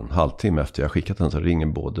 liksom bara en halvtimme efter jag skickat den, så ringer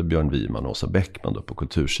både Björn Wiman och Åsa Bäckman då på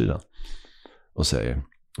kultursidan. Och säger: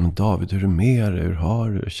 men David, hur är det med dig?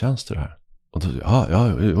 Hur känns det här? Och då,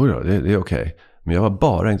 det är okej. Men jag var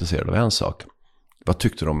bara intresserad av en sak. Vad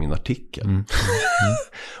tyckte du om min artikel?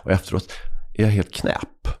 Och efteråt är jag helt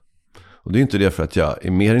knäpp. Och det är inte det för att jag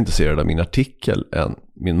är mer intresserad av min artikel än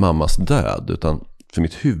min mammas död, utan för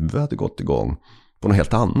mitt huvud hade gått igång på något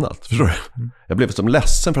helt annat. Förstår du? Jag blev som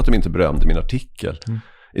ledsen för att de inte berömde min artikel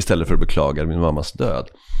istället för att beklaga min mammas död.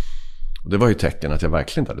 Och det var ju tecken att jag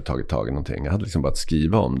verkligen inte hade tagit tag i någonting. Jag hade liksom bara att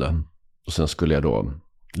skriva om det. Och sen skulle jag då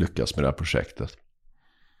lyckas med det här projektet.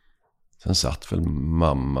 Sen satt väl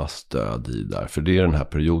mammas död i där. För det är den här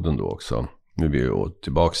perioden då också. Nu är vi ju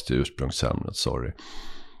tillbaka till ursprungsämnet, sorry.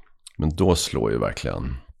 Men då slår ju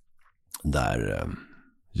verkligen där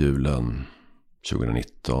julen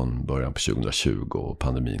 2019, början på 2020 och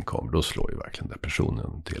pandemin kom. Då slår ju verkligen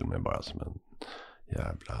depressionen till mig bara som en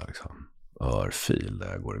jävla liksom örfil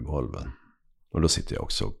där jag går i golven. Och då sitter jag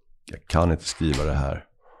också, jag kan inte skriva det här.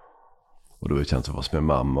 Och då vet jag inte vad som är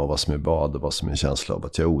mamma och vad som är vad och vad som är en känsla av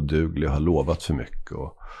att jag är oduglig och har lovat för mycket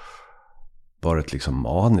och varit liksom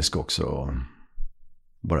manisk också och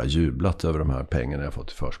bara jublat över de här pengarna jag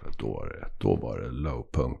fått i förskott. Då var det low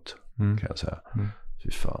punkt kan jag säga.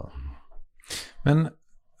 Fy fan. Men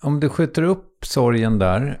om du skjuter upp sorgen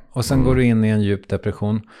där och sen går du in i en djup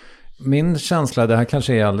depression. Min känsla, det här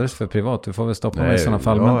kanske är alldeles för privat. Du får väl stoppa mig i sådana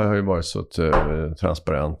fall. Ja, jag har ju varit så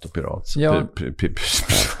transparent och pirat. Ja.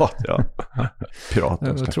 Pirat, ja.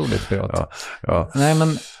 Pirat. Otroligt pirat. Ja. Nej,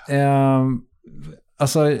 men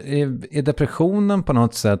alltså är depressionen på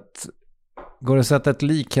något sätt, går det att sätta ett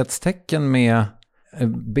likhetstecken med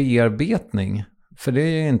bearbetning? För det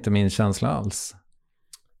är inte min känsla alls.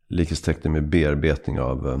 Likhetstecken med bearbetning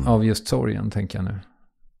av just sorgen, tänker jag nu.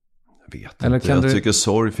 Jag vet inte. Jag tycker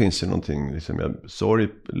sorg finns ju någonting liksom, sorg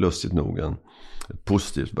lustigt nog ett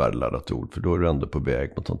positivt värdeladdat ord, för då är du ändå på väg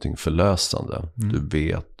mot någonting förlösande. Du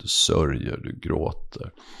vet, du sörjer, du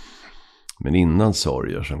gråter. Men innan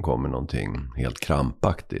sorger som kommer någonting helt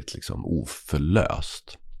krampaktigt, liksom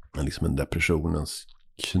oförlöst, liksom en depressionens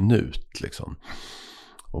knut liksom.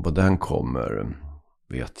 Och vad den kommer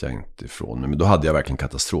vet jag inte ifrån, men då hade jag verkligen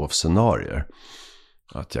katastrofscenarier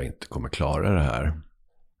att jag inte kommer klara det här.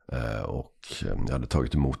 Och jag hade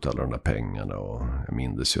tagit emot alla de där pengarna och jag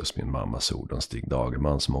minns just min mammas ord om Stig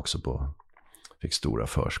Dagerman som också fick stora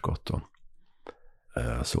förskott. Och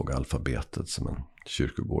jag såg alfabetet som en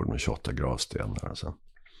kyrkogård med 28 gravstenar. Alltså.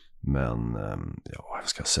 Men vad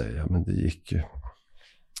ska jag säga? Men det gick ju.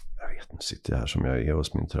 Jag vet inte, sitter jag här som jag är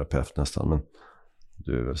hos min terapeut nästan. Men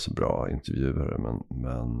du är väl så bra intervjuare. Men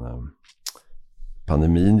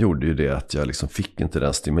pandemin gjorde ju det att jag liksom fick inte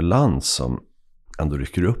den stimulans som ändå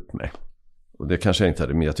rycker upp mig. Och det kanske jag inte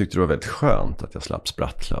hade, men jag tyckte det var väldigt skönt att jag slapp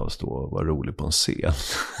sprattla och stå och vara rolig på en scen.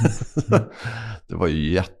 Det var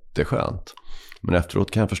ju jätteskönt. Men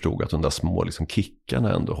efteråt kan jag förstå att de där små liksom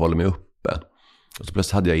kickarna ändå håller mig uppe. Och så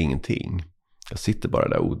plötsligt hade jag ingenting. Jag sitter bara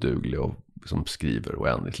där oduglig och liksom skriver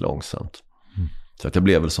oändligt långsamt. Så att jag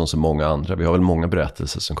blev väl som så många andra. Vi har väl många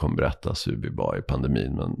berättelser som kommer berättas hur vi var i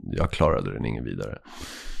pandemin, men jag klarade den ingen vidare.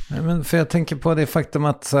 Nej, men för jag tänker på det faktum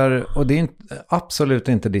att så här, och det är absolut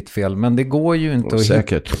inte ditt fel, men det går ju inte att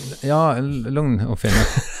säkert. Ja, lugn och fin.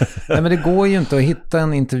 Nej, men det går ju inte att hitta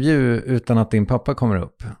en intervju utan att din pappa kommer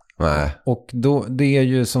upp. Nej. Och då, det är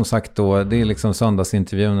ju som sagt då, det är liksom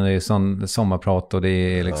söndagsintervjun, det är sommarprat och det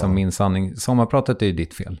är liksom min sanning. Sommarpratet är ju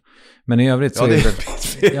ditt fel. Men i övrigt så det är det mitt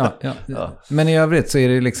fel. Ja. Men i övrigt så är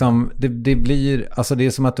det liksom, det blir, alltså det är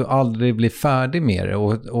som att du aldrig blir färdig med det.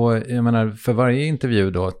 Och jag menar, för varje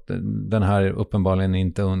intervju då, den här uppenbarligen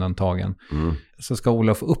inte undantagen, så ska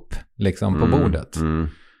Olof upp liksom på bordet.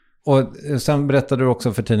 Och sen berättade du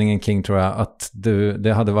också för tidningen King, tror jag, att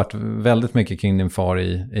det hade varit väldigt mycket kring din far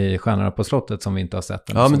i Stjärnorna på slottet som vi inte har sett.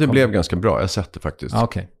 Ja, men det blev ganska bra. Jag har sett det faktiskt.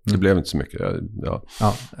 Okay. Det blev inte så mycket.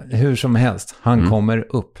 Ja, hur som helst, han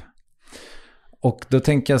kommer upp. Och då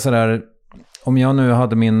tänker jag sådär, om jag nu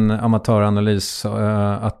hade min amatöranalys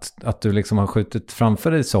att du liksom har skjutit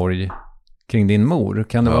framför dig sorg kring din mor,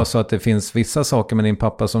 kan det vara så att det finns vissa saker med din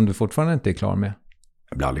pappa som du fortfarande inte är klar med?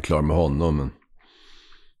 jag blir aldrig klar med honom, men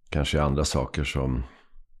kanske andra saker som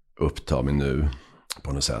upptar mig nu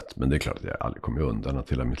på något sätt. Men det är klart att jag aldrig kommer undan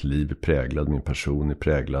att hela mitt liv är präglad, min person är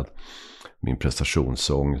präglad, min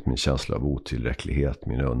prestationsångest, min känsla av otillräcklighet,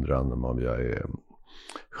 min undran om jag är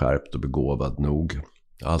skärpt och begåvad nog.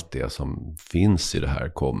 Allt det som finns i det här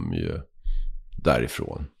kommer ju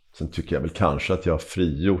därifrån. Sen tycker jag väl kanske att jag har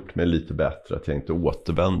frigjort mig lite bättre, att jag inte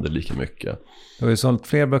återvänder lika mycket. Du har ju sålt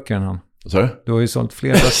fler böcker än han. Sorry? Du har ju sålt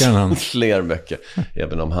fler böcker än han. Fler böcker,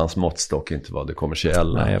 även om hans måttstock inte var det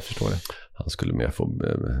kommersiella. Nej, jag förstår det. Han skulle mer få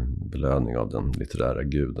belöning av den litterära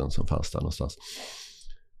guden som fanns där någonstans.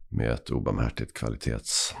 Med ett obarmhärtigt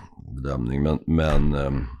kvalitetsbedömning. Men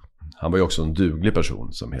han var ju också en duglig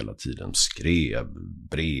person som hela tiden skrev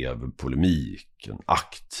brev, polemik, en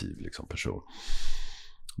aktiv liksom person.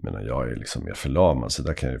 Men jag är liksom mer förlamad, så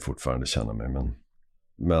där kan jag ju fortfarande känna mig.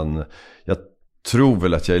 Men jag tror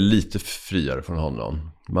väl att jag är lite friare från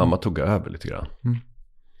honom. Mamma tog över lite grann.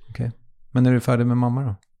 Okej. Men är du färdig med mamma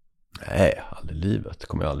då? Nej, aldrig i livet. Det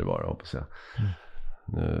kommer jag aldrig vara, hoppas jag.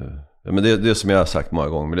 Men det är som jag har sagt många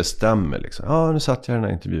gånger, men det stämmer liksom. Ja, nu satt jag i den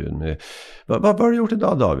här intervjun med... Vad har du gjort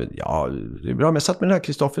idag, David? Ja, det är bra, men jag satt med den här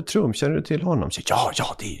Kristoffer Trum. Känner du till honom? Så, ja,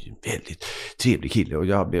 det är en väldigt trevlig kille. Och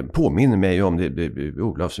jag påminner mig om det,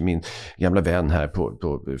 Olof, som min gamla vän här på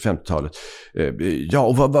 50-talet. Ja,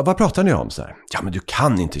 och vad pratar ni om så här? Ja, men du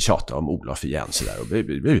kan inte tjata om Olof igen så där.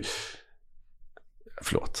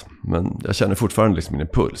 Förlåt, men jag känner fortfarande liksom min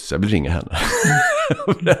puls. Jag vill ringa henne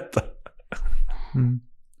och berätta.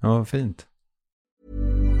 Ja, fint.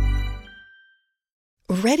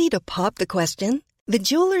 Ready to pop the question? The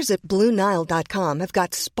jewelers at BlueNile.com have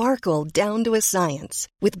got sparkle down to a science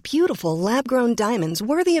with beautiful lab-grown diamonds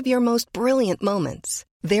worthy of your most brilliant moments.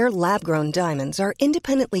 Their lab-grown diamonds are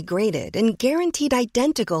independently graded and guaranteed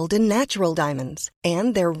identical to natural diamonds,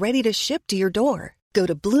 and they're ready to ship to your door. Go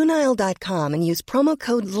to BlueNile.com and use promo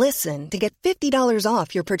code LISTEN to get $50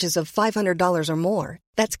 off your purchase of $500 or more.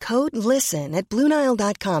 That's code LISTEN at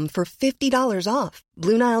BlueNile.com for $50 off.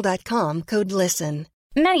 BlueNile.com, code LISTEN.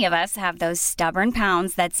 Many of us have those stubborn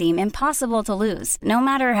pounds that seem impossible to lose, no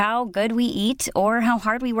matter how good we eat or how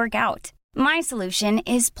hard we work out. My solution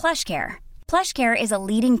is PlushCare. PlushCare is a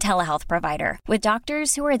leading telehealth provider with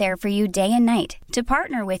doctors who are there for you day and night to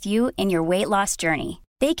partner with you in your weight loss journey.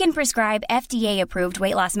 They can prescribe FDA-approved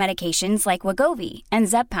weight loss medications like Wegovy and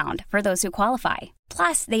Zepbound for those who qualify.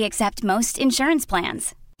 Plus, they accept most insurance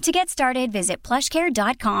plans. To get started, visit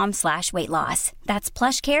plushcare.com/weightloss. That's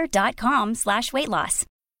plushcare.com/weightloss.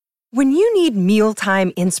 When you need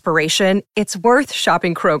mealtime inspiration, it's worth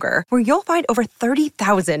shopping Kroger, where you'll find over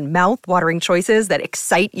 30,000 mouth-watering choices that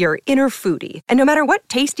excite your inner foodie. And no matter what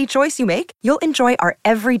tasty choice you make, you'll enjoy our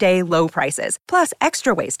everyday low prices, plus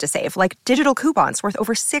extra ways to save, like digital coupons worth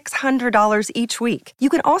over $600 each week. You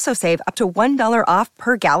can also save up to $1 off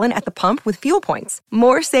per gallon at the pump with fuel points.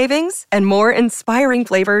 More savings and more inspiring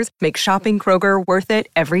flavors make shopping Kroger worth it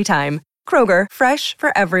every time. Kroger, fresh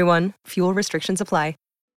for everyone. Fuel restrictions apply.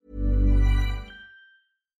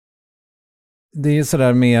 Det är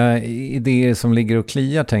sådär med idéer som ligger och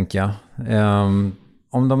kliar, tänker jag.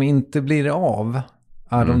 Om de inte blir av,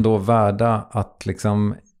 är de då värda att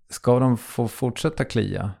liksom, ska de få fortsätta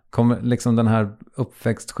klia? Kommer liksom den här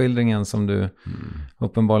uppväxtskildringen som du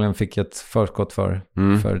uppenbarligen fick ett förskott för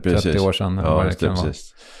 30 år sedan. Ja, det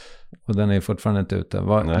precis. Och den är fortfarande inte ute.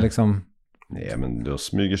 Nej, men då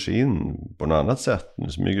smyger sig in på något annat sätt. Nu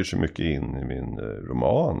smyger sig mycket in i min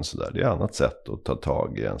roman. Så där. Det är ett annat sätt att ta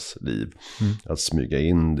tag i ens liv. Att smyga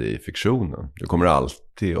in det i fiktionen. Du kommer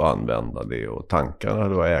alltid att använda det. Och tankarna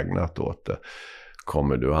du har ägnat åt det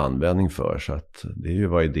kommer du ha användning för. Så att det är ju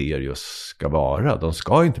vad idéer just ska vara. De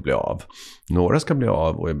ska inte bli av. Några ska bli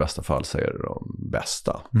av, och i bästa fall så är det de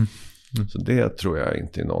bästa. Så det tror jag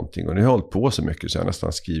inte är någonting. Och nu har jag hållit på så mycket så jag har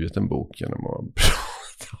nästan skrivit en bok genom att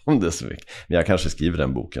om det så mycket. Men jag kanske skriver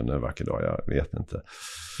den boken en vacker dag, jag vet inte.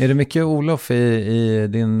 Är det mycket Olof i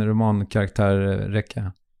din romankaraktär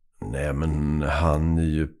Räcka? Nej, men han är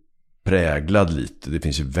ju präglad lite. Det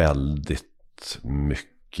finns ju väldigt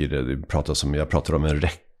mycket. Jag pratar om en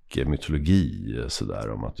räcke-mytologi så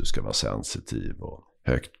där, om att du ska vara sensitiv och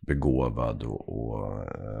högt begåvad och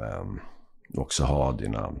också ha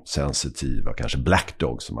dina sensitiva, kanske black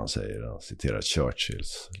dog som man säger, han citerar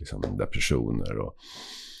Churchills liksom, depressioner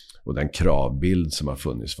och den kravbild som har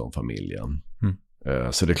funnits från familjen.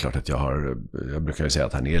 Så det är klart att jag brukar ju säga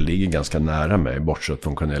att han ligger ganska nära mig, bortsett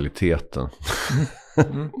från genialiteten.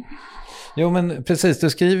 Jo, men precis, du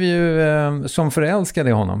skriver ju som förälskad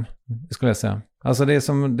i honom, skulle jag säga. Alltså det är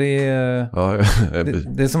som det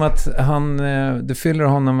är som att du fyller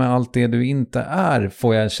honom med allt det du inte är,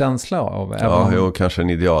 får jag en känsla av. Och kanske en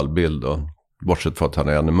idealbild då. Bortsett från att han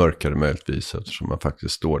är ännu mörkare möjligtvis, eftersom man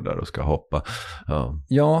faktiskt står där och ska hoppa.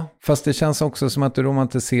 Ja, fast det känns också som att du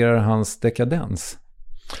romantiserar hans dekadens.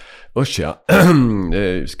 Usch ja,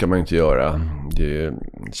 det ska man ju inte göra. Det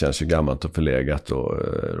känns ju gammalt och förlegat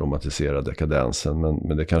att romantisera dekadensen.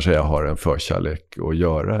 Men det kanske jag har en förkärlek att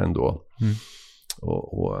göra ändå.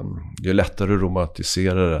 Och det är lättare att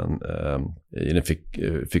romantisera den i den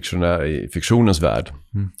fiktionens värld,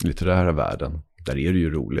 litterära världen. Där är det ju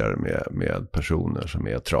roligare med personer som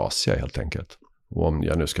är trasiga helt enkelt. Och om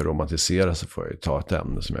jag nu ska romantisera så får jag ju ta ett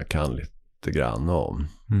ämne som jag kan lite grann om.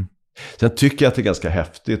 Sen tycker jag att det är ganska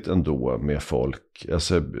häftigt ändå med folk.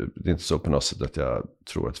 Alltså, det är inte så på något sätt att jag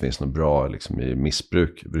tror att det finns något bra liksom, i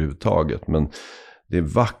missbruk överhuvudtaget. Men det är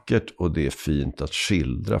vackert och det är fint att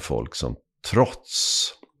skildra folk som trots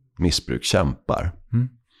missbruk kämpar.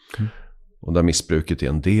 Och där missbruket är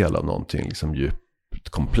en del av någonting liksom djupt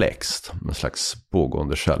komplext. En slags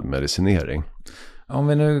pågående självmedicinering. Om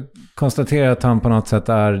vi nu konstaterar att han på något sätt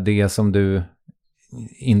är det som du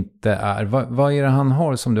inte är. Vad är det han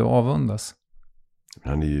har som du avundas?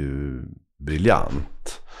 Han är ju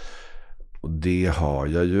briljant. Och det har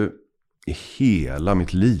jag ju i hela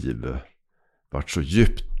mitt liv varit så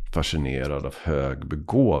djupt fascinerad av hög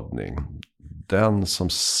begåvning. Den som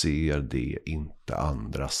ser det inte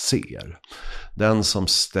andra ser. Den som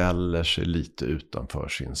ställer sig lite utanför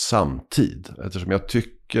sin samtid. Eftersom jag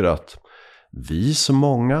tycker att vi så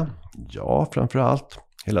många, jag framförallt,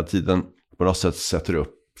 hela tiden på något sätt sätter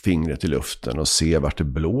upp fingret i luften och ser vart det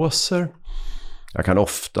blåser. Jag kan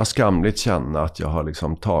ofta skamligt känna att jag har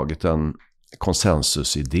liksom tagit en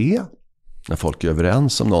konsensusidé när folk är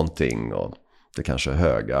överens om någonting och det kanske är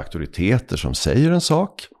höga auktoriteter som säger en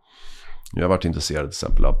sak. Jag har varit intresserad till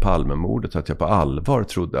exempel av Palmemordet, att jag på allvar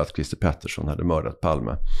trodde att Christer Pettersson hade mördat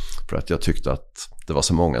Palme för att jag tyckte att det var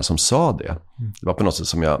så många som sa det. Det var på något sätt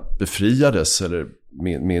som jag befriades eller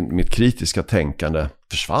mitt kritiska tänkande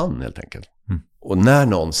försvann helt enkelt. Och när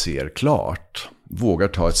någon ser klart, vågar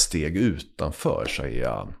ta ett steg utanför, så är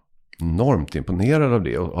jag enormt imponerad av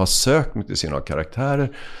det och har sökt mig till sina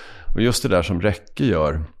karaktärer. Och just det där som Räcke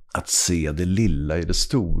gör, att se det lilla i det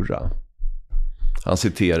stora. Han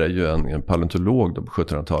citerar ju en paleontolog då på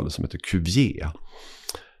 1700-talet som heter Cuvier,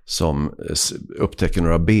 som upptäcker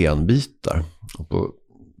några benbitar. Och på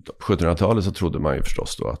 1700-talet så trodde man ju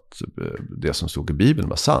förstås då att det som stod i Bibeln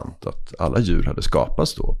var sant. Att alla djur hade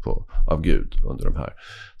skapats då av Gud under de här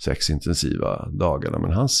 6 intensiva dagarna.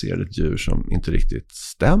 Men han ser ett djur som inte riktigt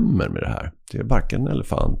stämmer med det här. Det är varken en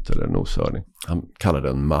elefant eller en noshörning. Han kallar det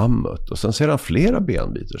en mammut. Och sen ser han flera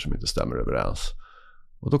benbitar som inte stämmer överens.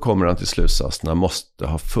 Och då kommer han till slutsatsen att det måste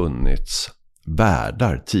ha funnits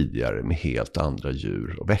världar tidigare med helt andra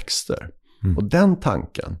djur och växter. Och den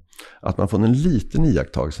tanken, att man från en liten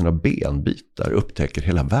iakttagelse av benbitar upptäcker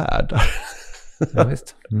hela världar. Ja,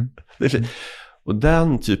 visst. Och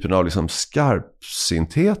den typen av liksom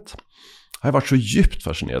skarpsinthet har jag varit så djupt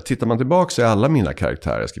fascinerad. Tittar man tillbaka så är alla mina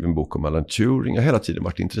karaktärer, jag skrev en bok om Alan Turing, jag har hela tiden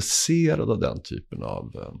varit intresserad av den typen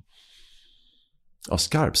av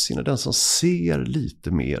skarpsinne, den som ser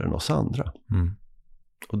lite mer än oss andra.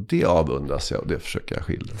 Och det avundas jag och det försöker jag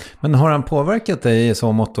skildra. Men har han påverkat dig i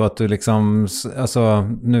så mått att du liksom, alltså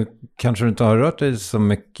nu kanske du inte har rört dig så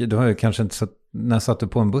mycket, du har ju kanske inte när satt du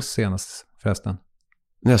på en buss senast förresten?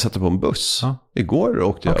 När jag satte på en buss? Ja. Igår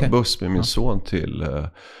åkte jag buss med min son till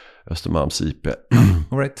Östermalms IP.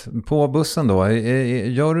 All right. På bussen då,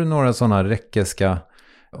 gör du några sådana räckeska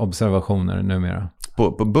observationer numera?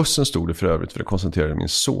 På bussen stod det för övrigt, för det koncentrerade min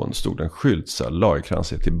son, stod det en skylt så här,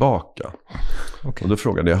 Lagercrantz är tillbaka. Och då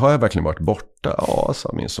frågade jag, har jag verkligen varit borta? Ja,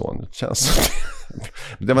 sa min son, det känns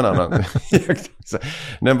det var en annan.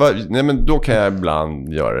 Nej, men då kan jag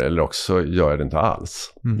ibland göra det, eller också gör jag det inte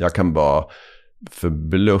alls. Jag kan vara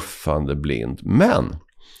förbluffande blind. Men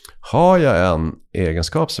har jag en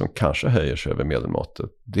egenskap som kanske höjer sig över medelmåttet,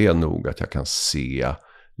 det är nog att jag kan se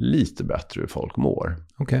lite bättre hur folk mår.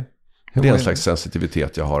 Okej. Det är en slags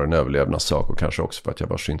sensitivitet jag har, en överlevnadssak, och kanske också för att jag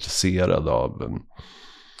var så intresserad av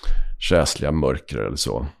själsliga mörker eller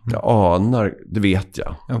så. Jag anar, det vet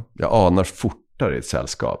jag. Ja. Jag anar fortare i ett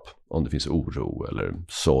sällskap om det finns oro eller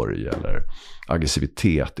sorg eller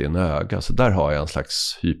aggressivitet i en öga. Så där har jag en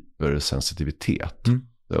slags hypersensitivitet.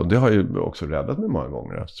 Och det har ju också räddat mig många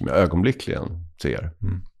gånger, som jag ögonblickligen ser.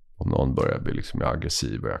 Om någon börjar bli liksom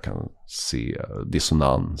aggressiv och jag kan se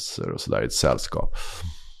dissonanser och sådär i ett sällskap.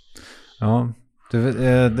 Ja,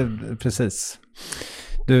 precis.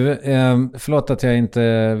 Du, förlåt att jag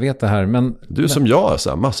inte vet det här, men... Du som jag, så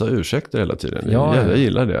här, massa ursäkter hela tiden. Ja, jag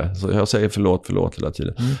gillar det. Så jag säger förlåt hela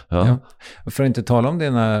tiden. Ja. För att inte tala om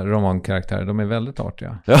dina romankaraktärer, de är väldigt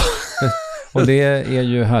artiga. Ja. Och det är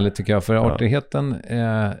ju härligt tycker jag, för artigheten...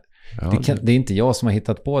 det är inte jag som har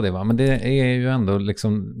hittat på det, va? Men det är ju ändå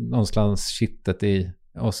liksom någonstans kittet i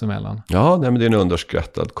oss emellan. Ja, nej, men det är en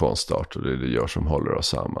underskattad konstart och det är det gör som håller oss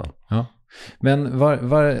samman. Ja. Men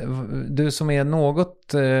du som är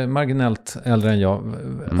något marginellt äldre än jag,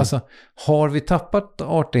 alltså, har vi tappat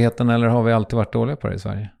artigheten eller har vi alltid varit dåliga på det i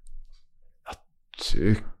Sverige? Jag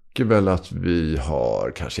tycker väl att vi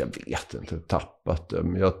har, kanske jag vet inte, tappat det.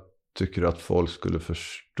 Men jag tycker att folk skulle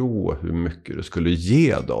förstå hur mycket det skulle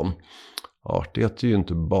ge dem. Artighet är ju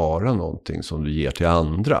inte bara någonting som du ger till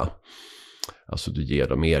andra. Alltså du ger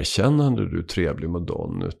dem erkännande, du är trevlig mot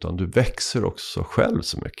dem, utan du växer också själv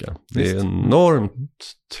så mycket. Det är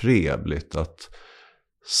enormt trevligt att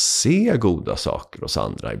se goda saker hos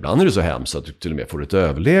andra. Ibland är det så hemskt att du till och med får ett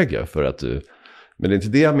överläge för att du... Men det är inte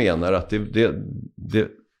det jag menar, att det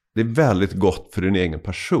är väldigt gott för din egen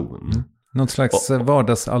person. Något slags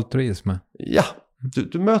vardagsaltruism. Ja,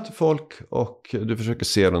 du möter folk och du försöker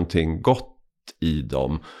se någonting gott i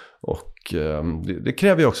dem. Och det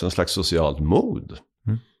kräver ju också en slags socialt mod.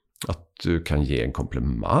 Att du kan ge en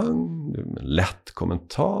komplimang, en lätt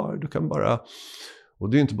kommentar. Du kan bara... Och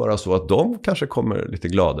det är inte bara så att de kanske kommer lite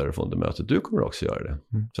gladare från det mötet. Du kommer också göra det.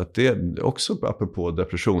 Så att det är också, apropå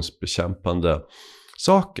depressionsbekämpande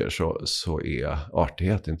saker, så är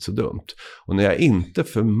artighet inte så dumt. Och när jag inte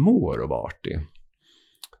förmår att vara artig,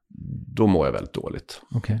 då mår jag väldigt dåligt.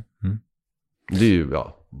 Okej. Det är ju,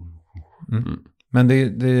 ja... Men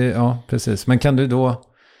ja, precis. Men kan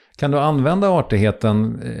du använda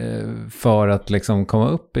artigheten för att liksom komma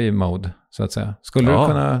upp i mode, så att säga? Skulle du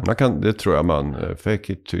kunna... det tror jag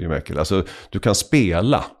fake it till you make it. Alltså, du kan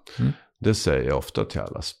spela. Det säger jag ofta till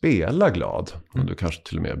alla. Spela glad. Och du kanske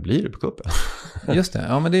till och med blir det på kuppen. Just det.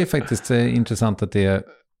 Ja, men det är faktiskt intressant att det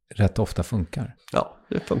rätt ofta funkar. Ja,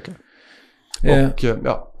 det funkar.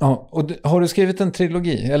 Och har du skrivit en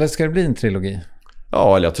trilogi? Eller ska det bli en trilogi?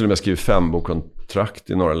 Ja, eller jag har till och med skrivit 5 bokkontrakt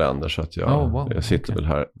i några länder, så att jag sitter väl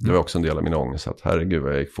här. Det var också en del av min ångest, att herregud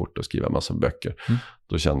jag gick fort att skriva en massa böcker.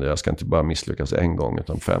 Då kände jag ska inte bara misslyckas en gång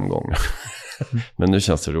utan 5 gånger. Men nu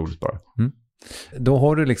känns det roligt bara. Då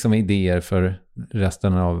har du liksom idéer för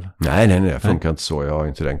resten av... Nej, det funkar inte så. Jag har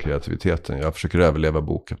inte den kreativiteten. Jag försöker överleva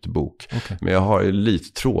bok efter bok. Okay. Men jag har ju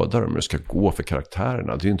lite trådar om hur det ska gå för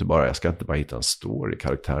karaktärerna. Det är ju inte bara, jag ska inte bara hitta en story.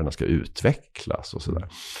 Karaktärerna ska utvecklas och sådär.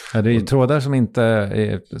 Ja, det är ju trådar som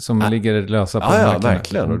inte ligger lösa på marknaden. Ja,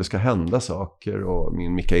 verkligen. Och det ska hända saker. Och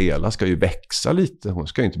min Mikaela ska ju växa lite. Hon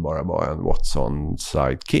ska ju inte bara vara en Watson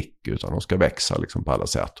sidekick, utan hon ska växa liksom på alla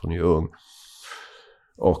sätt. Hon är ju ung.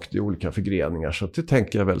 Och det är olika förgreningar, så det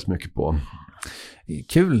tänker jag väldigt mycket på.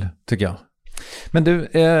 Kul, tycker jag. Men du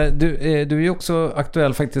är ju också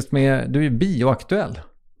aktuell faktiskt med... Du är ju bioaktuell.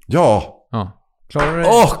 Ja. Klarar du det?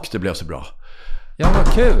 Och det blev så bra. Ja,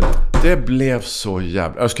 vad kul. Det blev så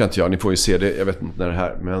jävla... Jag ska inte ni får ju se det, jag vet inte när det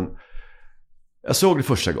här, men... Jag såg det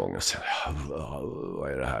första gången och sen...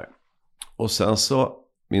 Vad är det här? Och sen så...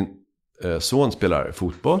 Min son spelar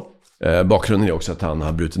fotboll. Bakgrunden är också att han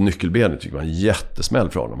har brutit nyckelbenet. Det tycker jag var en jättesmäll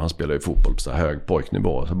för honom. Han spelar ju fotboll på så här hög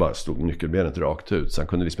pojknivå. Så bara stod nyckelbenet rakt ut. Så han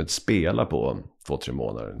kunde liksom inte spela på 2-3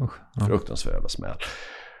 månader. Fruktansvärt jävla smäll.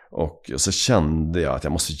 Och så kände jag att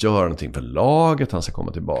jag måste göra någonting för laget. Han ska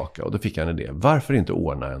komma tillbaka. Och då fick jag en idé. Varför inte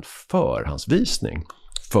ordna en förhandsvisning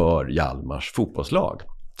för Hjalmars fotbollslag?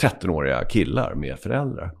 13-åriga killar med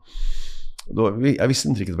föräldrar. Jag visste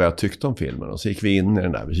inte riktigt vad jag tyckte om filmen. Och så gick vi in i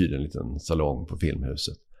den där. Vi hyrde en liten salong på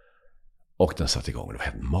Filmhuset. Och den satt igång och det var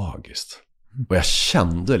helt magiskt. Och jag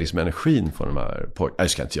kände liksom energin från de här pojkarna. Jag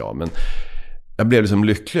ska inte men jag blev liksom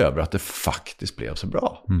lycklig över att det faktiskt blev så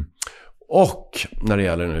bra. Och när det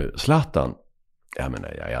gäller nu Zlatan,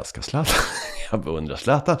 jag älskar Zlatan. Jag beundrar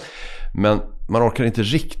Zlatan. Men man orkar inte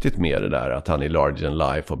riktigt med det där att han är larger than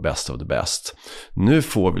life och best of the best. Nu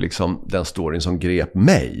får vi liksom den storyn som grep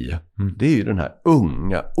mig. Det är ju den här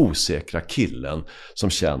unga, osäkra killen som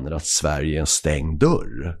känner att Sverige är en stängd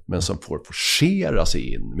dörr. Men som får forcera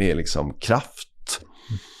sig in med liksom kraft,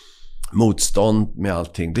 motstånd med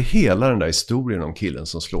allting. Det är hela den där historien om killen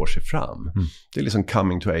som slår sig fram. Det är liksom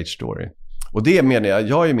coming to age story. Och det menar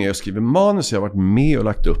jag är med och skriver manus. Jag har varit med och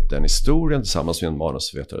lagt upp den historien tillsammans med en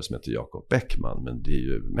manusvetare som heter Jakob Bäckman. Men det är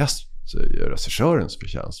ju mest regissörens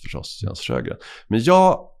förtjänst förstås, Jens Sjögren. Men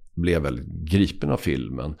jag blev väldigt gripen av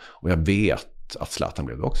filmen och jag vet att Zlatan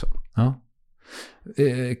blev det också. Ja.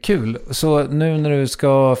 Kul. Så nu när du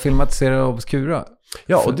ska filmatisera Obscura,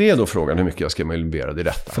 Ja, och det är då frågan hur mycket jag ska involverad i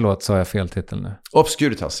detta. Förlåt, sa jag fel titel nu?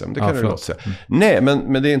 Obscuritas, det kan du gott säga. Nej,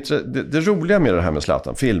 men det är inte det roliga med det här med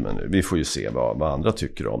Zlatan-filmen nu. Vi får ju se vad andra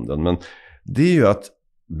tycker om den. Men det är ju att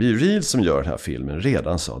Be Real som gör den här filmen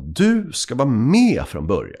redan sa du ska vara med från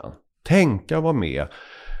början. Tänka vara med.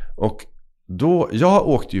 Och då, jag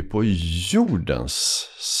åkte ju på jordens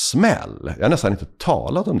smäll. Jag har nästan inte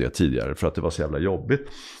talat om det tidigare för att det var så jävla jobbigt.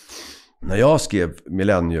 När jag skrev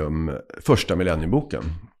första Millenniumboken,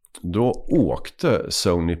 då åkte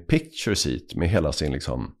Sony Pictures hit med hela sin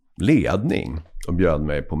liksom ledning och bjöd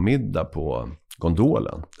mig på middag på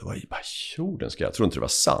gondolen. Det var ju bara jordens grej. Jag tror inte det var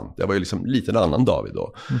sant. Det var ju liksom lite en annan David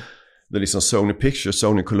då. Det är liksom Sony Pictures,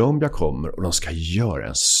 Sony Columbia kommer och de ska göra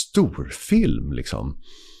en stor film liksom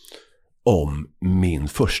om min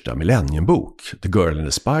första Millenniumbok, The Girl in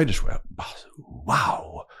the Spiders Web.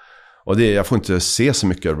 Wow! Och jag får inte se så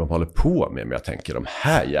mycket av vad de håller på med, men jag tänker de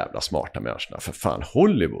här jävla smarta människorna, för fan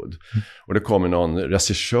Hollywood. Och det kommer någon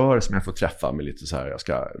regissör som jag får träffa med lite så här, jag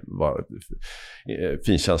ska vara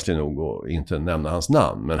finkänslig nog och inte nämna hans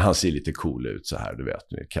namn, men han ser lite cool ut så här, du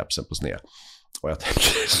vet, med kapsen på sned. Och jag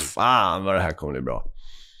tänker, fan vad det här kommer bli bra.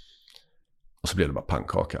 Och så blev det bara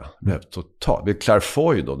pannkaka. Det blev totalt. Det är Claire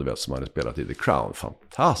Foy då, du vet, som hade spelat i The Crown.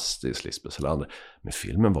 Fantastisk Lisbeth Salander. Men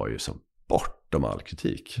filmen var ju så bortom all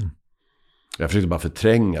kritik. Jag försökte bara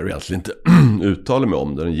förtränga och egentligen inte uttala mig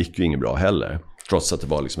om det. Den gick ju inget bra heller. Trots att det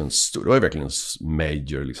var liksom det var ju verkligen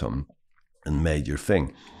en major thing.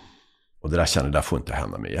 Och det där kände jag, där får inte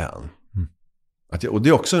hända mig igen. Och det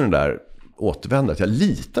är också den där återvända, att jag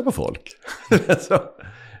litar på folk. Så,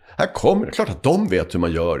 här kommer det, klart att de vet hur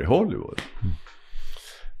man gör i Hollywood.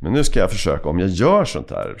 Men nu ska jag försöka, om jag gör sånt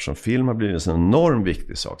här, som film har blivit en sån enorm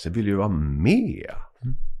viktig sak, så jag vill ju vara med.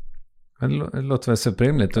 Men det låter väl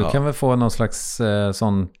superrimligt. Du kan väl få någon slags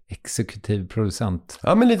sån exekutiv producent.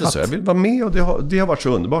 Ja, men lite så. Jag vill vara med, och det har varit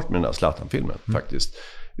så underbart med den här Zlatan-filmen faktiskt.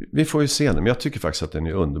 Vi får ju se den, men jag tycker faktiskt att den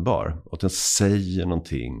är underbar. Och den säger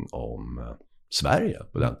någonting om Sverige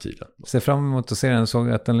på den tiden. Ser fram emot att se den.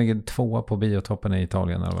 Såg att den ligger 2 på biotoppen i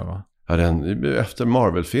Italien eller vad? Ja, efter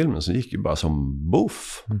Marvel-filmen så gick ju bara som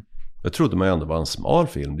buff. Jag trodde man ändå var en smal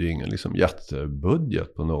film. Det är ju ingen liksom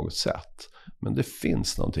jättebudget på något sätt. Men det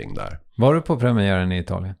finns någonting där. Var du på premiären i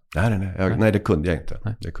Italien? Nej, det kunde jag inte.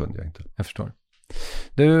 Nej. Det kunde jag inte. Jag förstår.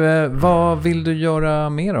 Du, vad vill du göra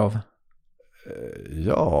mer av?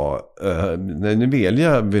 Nu vill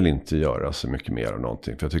jag inte göra så mycket mer av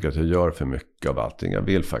någonting. För jag tycker att jag gör för mycket av allting. Jag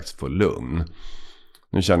vill faktiskt få lugn.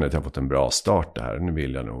 Nu känner jag att jag har fått en bra start där. Nu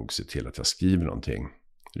vill jag nog se till att jag skriver någonting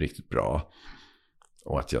riktigt bra.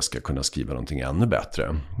 Och att jag ska kunna skriva någonting ännu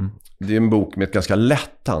bättre. Det är en bok med ett ganska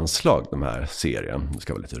lätt anslag, de här serien. Det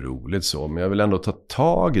ska vara lite roligt så, men jag vill ändå ta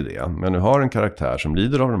tag i det. Men nu har en karaktär som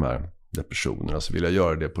lider av de här depressionerna, så vill jag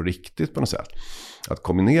göra det på riktigt på något sätt. Att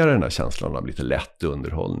kombinera den här känslan av lite lätt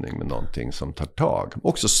underhållning med någonting som tar tag.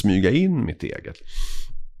 Också smyga in mitt eget.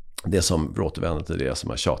 Det som återvänder till det som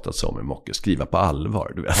har tjatats om i Mocke, skriva på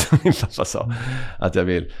allvar, du vet. Min pappa sa att jag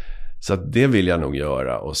vill. Så att det vill jag nog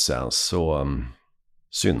göra, och sen så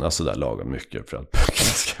synas så där lagom mycket för att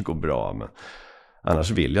böckerna ska gå bra. Men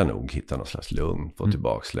annars vill jag nog hitta någon slags lugn, få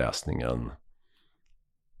tillbaks läsningen.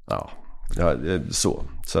 Ja, så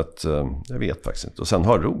att jag vet faktiskt inte. Och sen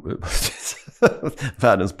har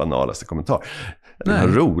världens banalaste kommentar. Jag har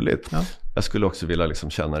roligt. Ja. Jag skulle också vilja liksom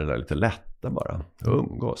känna det där lite lätta bara.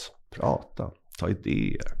 Umgås, prata, ta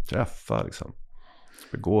idéer, träffa liksom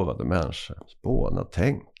begåvade människor, spåna,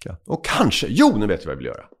 tänka. Och kanske, nu vet jag vad jag vill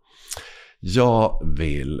göra. Jag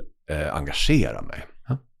vill engagera mig.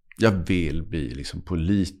 Jag vill bli liksom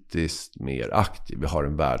politiskt mer aktiv. Vi har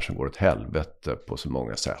en värld som går åt helvete på så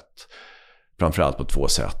många sätt. Framförallt på 2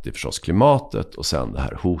 sätt. Det är förstås klimatet och sen det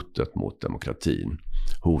här hotet mot demokratin.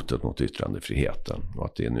 Hotet mot yttrandefriheten. Och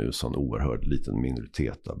att det är nu en sån oerhörd liten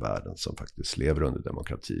minoritet av världen som faktiskt lever under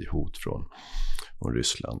demokrati. Hot från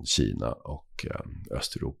Ryssland, Kina och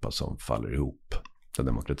Östeuropa som faller ihop. Där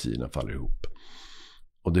demokratierna faller ihop.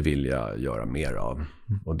 Och det vill jag göra mer av.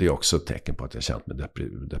 Och det är också ett tecken på att jag känt mig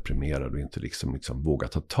deprimerad och inte liksom våga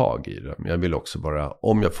ta tag i det. Men jag vill också bara,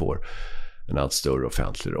 om jag får en allt större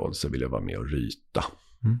offentlig roll, så vill jag vara med och ryta.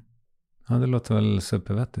 Ja, det låter väl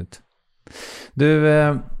supervettigt. Du,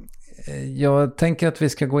 jag tänker att vi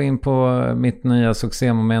ska gå in på mitt nya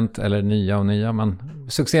succémoment, eller nya, men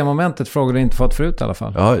succémomentet frågade du inte fått förut i alla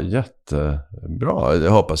fall. Ja, jättebra. Det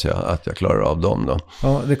hoppas jag att jag klarar av dem då.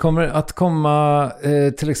 Ja, det kommer att komma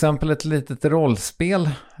till exempel ett litet rollspel.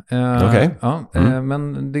 Okej. Ja,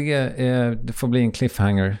 men det får bli en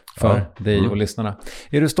cliffhanger för dig och lyssnarna.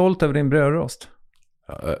 Är du stolt över din brödrost?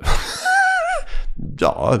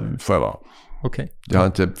 Ja, får jag vara. Okej. Jag har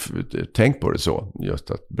inte tänkt på det så,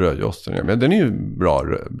 just att brödrosten. Men den är ju bra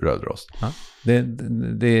brödrost. Ja.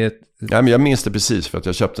 Det Ja, men jag minns det precis för att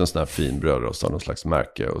jag köpte en sån här fin brödrost av någon slags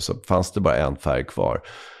märke. Och så fanns det bara en färg kvar.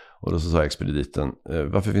 Och då så sa expediten,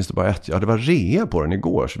 varför finns det bara ett? Ja, det var rea på den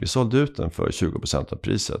igår så vi sålde ut den för 20% av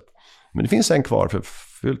priset. Men det finns en kvar för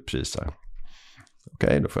fullt pris här.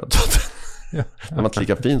 Okej, då får jag ta den. Ja. Den var inte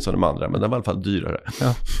lika fin som de andra, men den var i alla fall dyrare.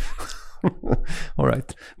 Ja. All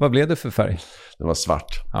right. Vad blev det för färg? Den var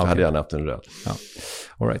svart. Okay. Jag hade gärna haft en röd. Ja.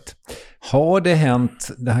 All right. Har det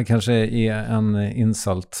hänt, det här kanske är en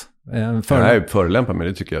insult. Nej, förolämpa mig,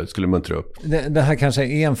 det tycker jag skulle muntra upp. Det här kanske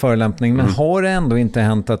är en förolämpning, men har det ändå inte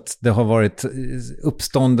hänt att det har varit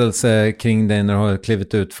uppståndelse kring dig när du har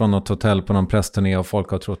klivit ut från något hotell på någon pressturné och folk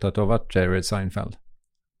har trott att du har varit Jerry Seinfeld?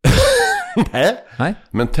 Nej.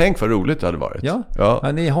 Men tänk vad roligt det hade varit.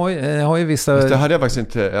 Ja, ni har ju vissa... Fast det hade jag faktiskt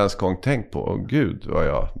inte ens tänkt på. Gud vad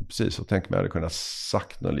jag... Precis, och tänk mig jag hade kunnat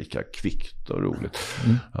sagt något lika kvickt och roligt.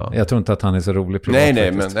 Ja. Jag tror inte att han är så rolig privat.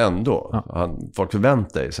 Nej, men ändå. Ja. Folk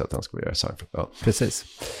förväntar sig att han ska vara Seinfeld. Ja. Precis.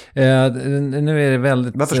 Nu är det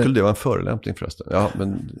väldigt... Varför skulle det vara en förolämpning förresten? Ja,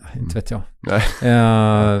 men... Inte vet jag. Nej.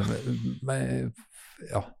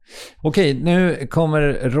 Ja. Okej, nu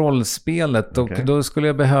kommer rollspelet och då skulle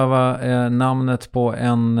jag behöva namnet på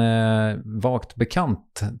en vagt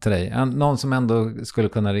bekant till dig. Någon som ändå skulle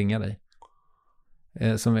kunna ringa dig.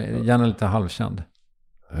 Som är gärna lite halvkänd.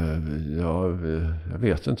 Jag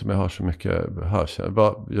vet inte om jag har så mycket hörkänd.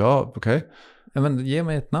 Ja, okej. Ja, men ge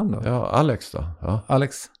mig ett namn då. Ja, Alex då. Ja.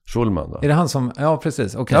 Alex Schulman då. Är det han som... Ja,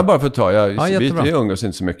 precis. Okay. Jag bara för att ta. Vi umgås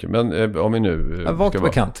inte så mycket. Men om vi nu... Vagt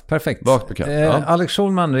bekant. Perfekt. Vagt bekant. Ja. Alex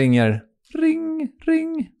Schulman ringer.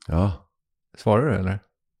 Ring. Ja. Svarar du eller?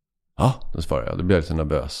 Ja, då svarar jag. Då blir jag lite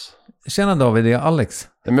nervös. Tjena David, det är Alex.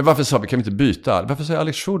 Men varför sa vi, kan vi inte byta? Varför säger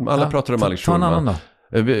Alex Schulman? Alla pratar om Alex Schulman. Ta en annan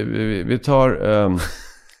då. Vi tar...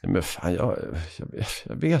 men fan, jag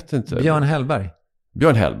vet inte. Björn Hellberg.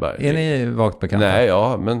 Björn Hellberg. Är ni vagt bekanta?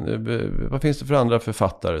 Nej, men vad finns det för andra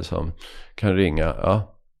författare som kan ringa?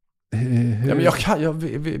 Ja. Ja, men jag kan...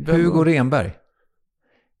 Hugo Renberg.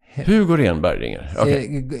 Hugo Renberg ringer.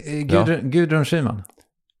 Okay. Gudrun Schyman.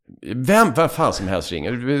 Vem fan som helst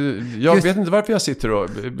ringer. Jag vet inte varför jag sitter och...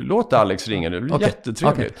 Låt Alex ringa. Det blir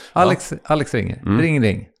jättetrevligt. Okay. Alex ringer.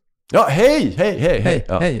 Ring. Ja, hej.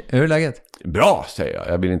 Hej, hur är läget? Bra, säger jag.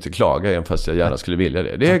 Jag vill inte klaga även fast jag gärna skulle vilja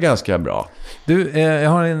det. Det är ganska bra. Du, jag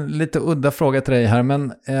har en lite udda fråga till dig här,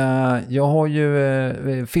 men jag har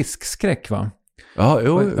ju fiskskräck, va? Ja,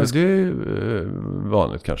 det är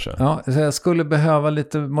vanligt kanske. Ja, så jag skulle behöva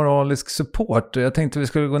lite moralisk support. Jag tänkte vi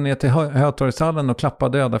skulle gå ner till Hötorgshallen och klappa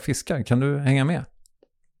döda fiskar. Kan du hänga med?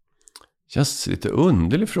 Känns lite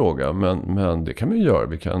underlig fråga, men det kan vi göra.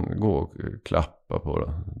 Vi kan gå och klappa på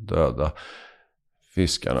de döda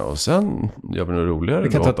fiskarna och sen gör vi något roligare. Vi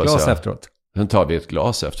kan ta ett glas efteråt. Sen tar vi ett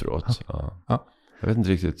glas efteråt. Ja. Jag vet inte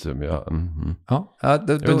riktigt om jag... Jag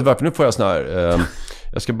vet inte varför, nu får jag sån här...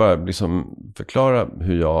 jag ska bara liksom förklara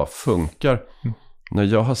hur jag funkar. När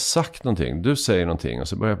jag har sagt någonting, du säger någonting och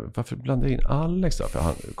så börjar jag... Varför blandar jag in Alex då? För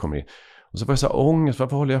han kommer in. Och så får jag så här ångest,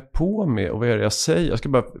 varför håller jag på med? Och vad är det jag säger? Jag ska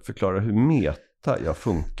bara förklara hur meta jag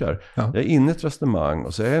funkar. Ja. Jag är inne i ett resonemang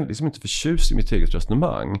och så är jag liksom inte förtjust i mitt eget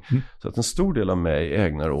resonemang. Så att en stor del av mig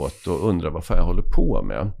ägnar åt och undrar vad fan jag håller på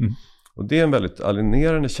med. Och det är en väldigt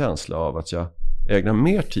alienerande känsla av att jag ägnar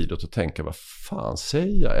mer tid åt att tänka vad fan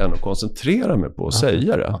säger jag än att koncentrera mig på att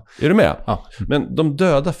säga det. Är du med? Ja. Men de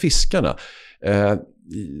döda fiskarna,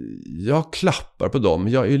 jag klappar på dem.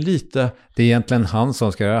 Jag är lite... Det är egentligen han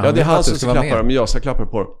som ska göra. Ja, det är han som ska klappa dem, men jag ska klappa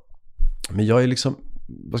på dem. Men jag är liksom,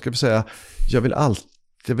 vad ska vi säga, jag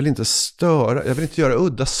vill inte störa, jag vill inte göra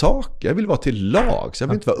udda saker. Jag vill vara till lag, så jag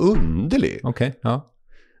vill inte vara underlig. Okej, ja.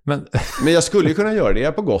 Men jag skulle ju kunna göra det. Jag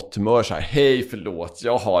är på gott humör så här, hej förlåt,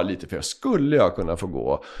 jag har lite för skulle jag kunna få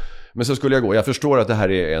gå. Men så skulle jag gå. Jag förstår att det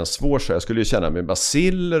här är en svår sak. Jag skulle ju känna mig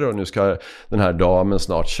basiller och nu ska den här damen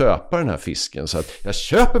snart köpa den här fisken. Så att jag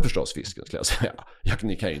köper förstås fisken, skulle jag säga.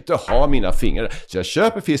 Ni kan ju inte ha mina fingrar. Så jag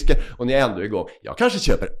köper fisken och ni är ändå igång. Jag kanske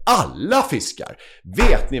köper alla fiskar.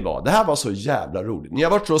 Vet ni vad? Det här var så jävla roligt. Ni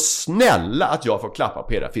har varit så snälla att jag får klappa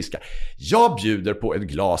på era fiskar. Jag bjuder på ett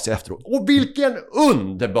glas efteråt. Och vilken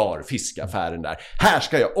underbar fiskaffären där. Här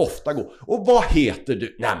ska jag ofta gå. Och vad heter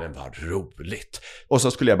du? Nej men vad roligt. Och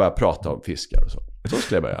så skulle jag bara prata om fiskar och så. Så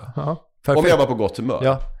skulle jag börja. Ja, om jag var på gott humör.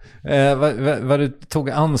 Ja. Vad du tog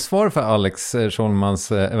ansvar för Alex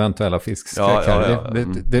Schulmans eventuella fiskskräck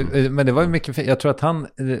här. Men det var ju mycket fint. Jag tror att han,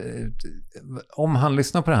 om han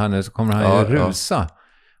lyssnar på det här nu så kommer han ju rusa.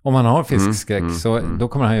 Om han har fiskskräck så då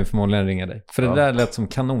kommer han ju förmodligen ringa dig. För det där lät som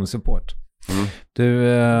kanonsupport. Du,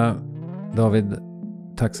 David,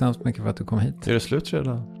 tack så hemskt mycket för att du kom hit. Är det slut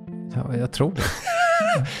redan? Ja, jag tror det.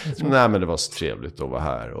 Nej, men det var så trevligt att vara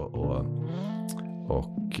här och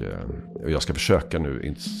jag ska försöka nu,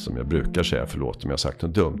 inte som jag brukar säga, förlåt om jag har sagt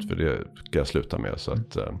något dumt, för det ska jag sluta med. Så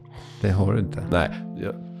att, det har du inte. Nej,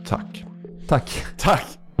 tack.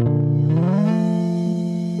 Tack.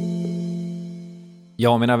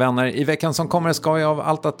 Ja, mina vänner, i veckan som kommer ska jag av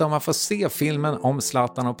allt att döma få se filmen om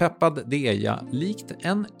Zlatan och Peppad. Det är jag, likt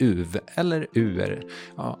en uv eller uer.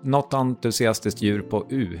 Ja, något entusiastiskt djur på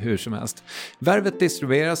U, hur som helst. Värvet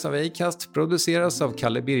distribueras av Acast, produceras av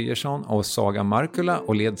Kalle Birgersson och Saga Markula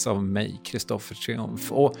och leds av mig, Kristoffer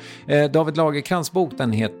Triumf. Och David Lagerkrans bok,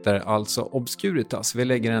 den heter alltså Obscuritas. Vi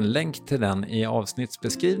lägger en länk till den i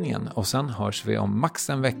avsnittsbeskrivningen och sen hörs vi om max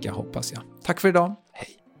en vecka, hoppas jag. Tack för idag,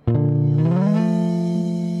 hej!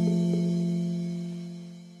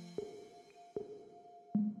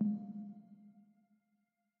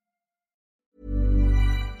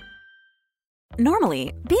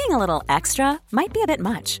 Normally, being a little extra might be a bit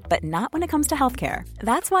much, but not when it comes to healthcare.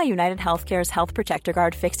 That's why United Healthcare's Health Protector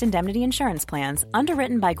Guard fixed indemnity insurance plans,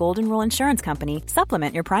 underwritten by Golden Rule Insurance Company,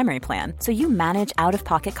 supplement your primary plan so you manage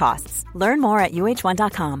out-of-pocket costs. Learn more at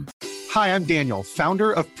uh1.com. Hi, I'm Daniel,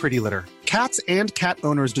 founder of Pretty Litter. Cats and cat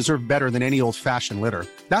owners deserve better than any old-fashioned litter.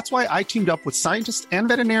 That's why I teamed up with scientists and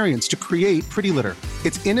veterinarians to create Pretty Litter.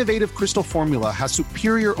 Its innovative crystal formula has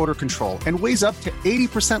superior odor control and weighs up to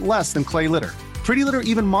 80% less than clay litter. Pretty Litter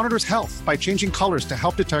even monitors health by changing colors to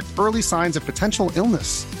help detect early signs of potential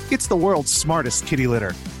illness. It's the world's smartest kitty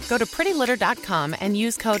litter. Go to prettylitter.com and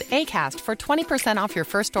use code ACAST for 20% off your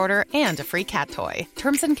first order and a free cat toy.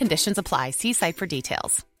 Terms and conditions apply. See site for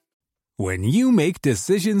details. When you make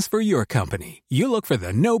decisions for your company, you look for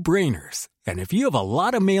the no-brainers. And if you have a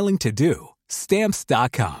lot of mailing to do,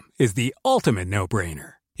 Stamps.com is the ultimate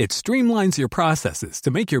no-brainer. It streamlines your processes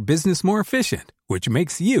to make your business more efficient, which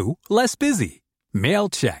makes you less busy. Mail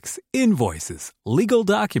checks, invoices, legal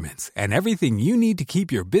documents, and everything you need to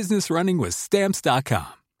keep your business running with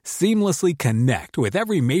Stamps.com. Seamlessly connect with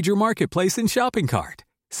every major marketplace and shopping cart.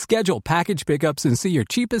 Schedule package pickups and see your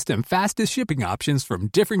cheapest and fastest shipping options from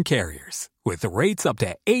different carriers. With rates up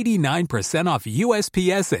to 89% off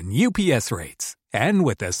USPS and UPS rates. And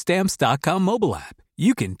with the Stamps.com mobile app,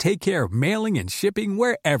 you can take care of mailing and shipping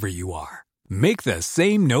wherever you are. Make the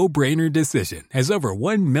same no-brainer decision as over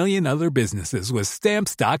 1 million other businesses with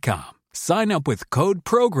Stamps.com. Sign up with code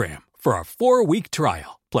PROGRAM for a 4-week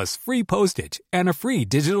trial, plus free postage and a free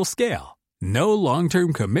digital scale. No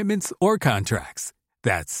long-term commitments or contracts.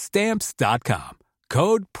 That's Stamps.com.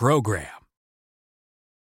 Code PROGRAM.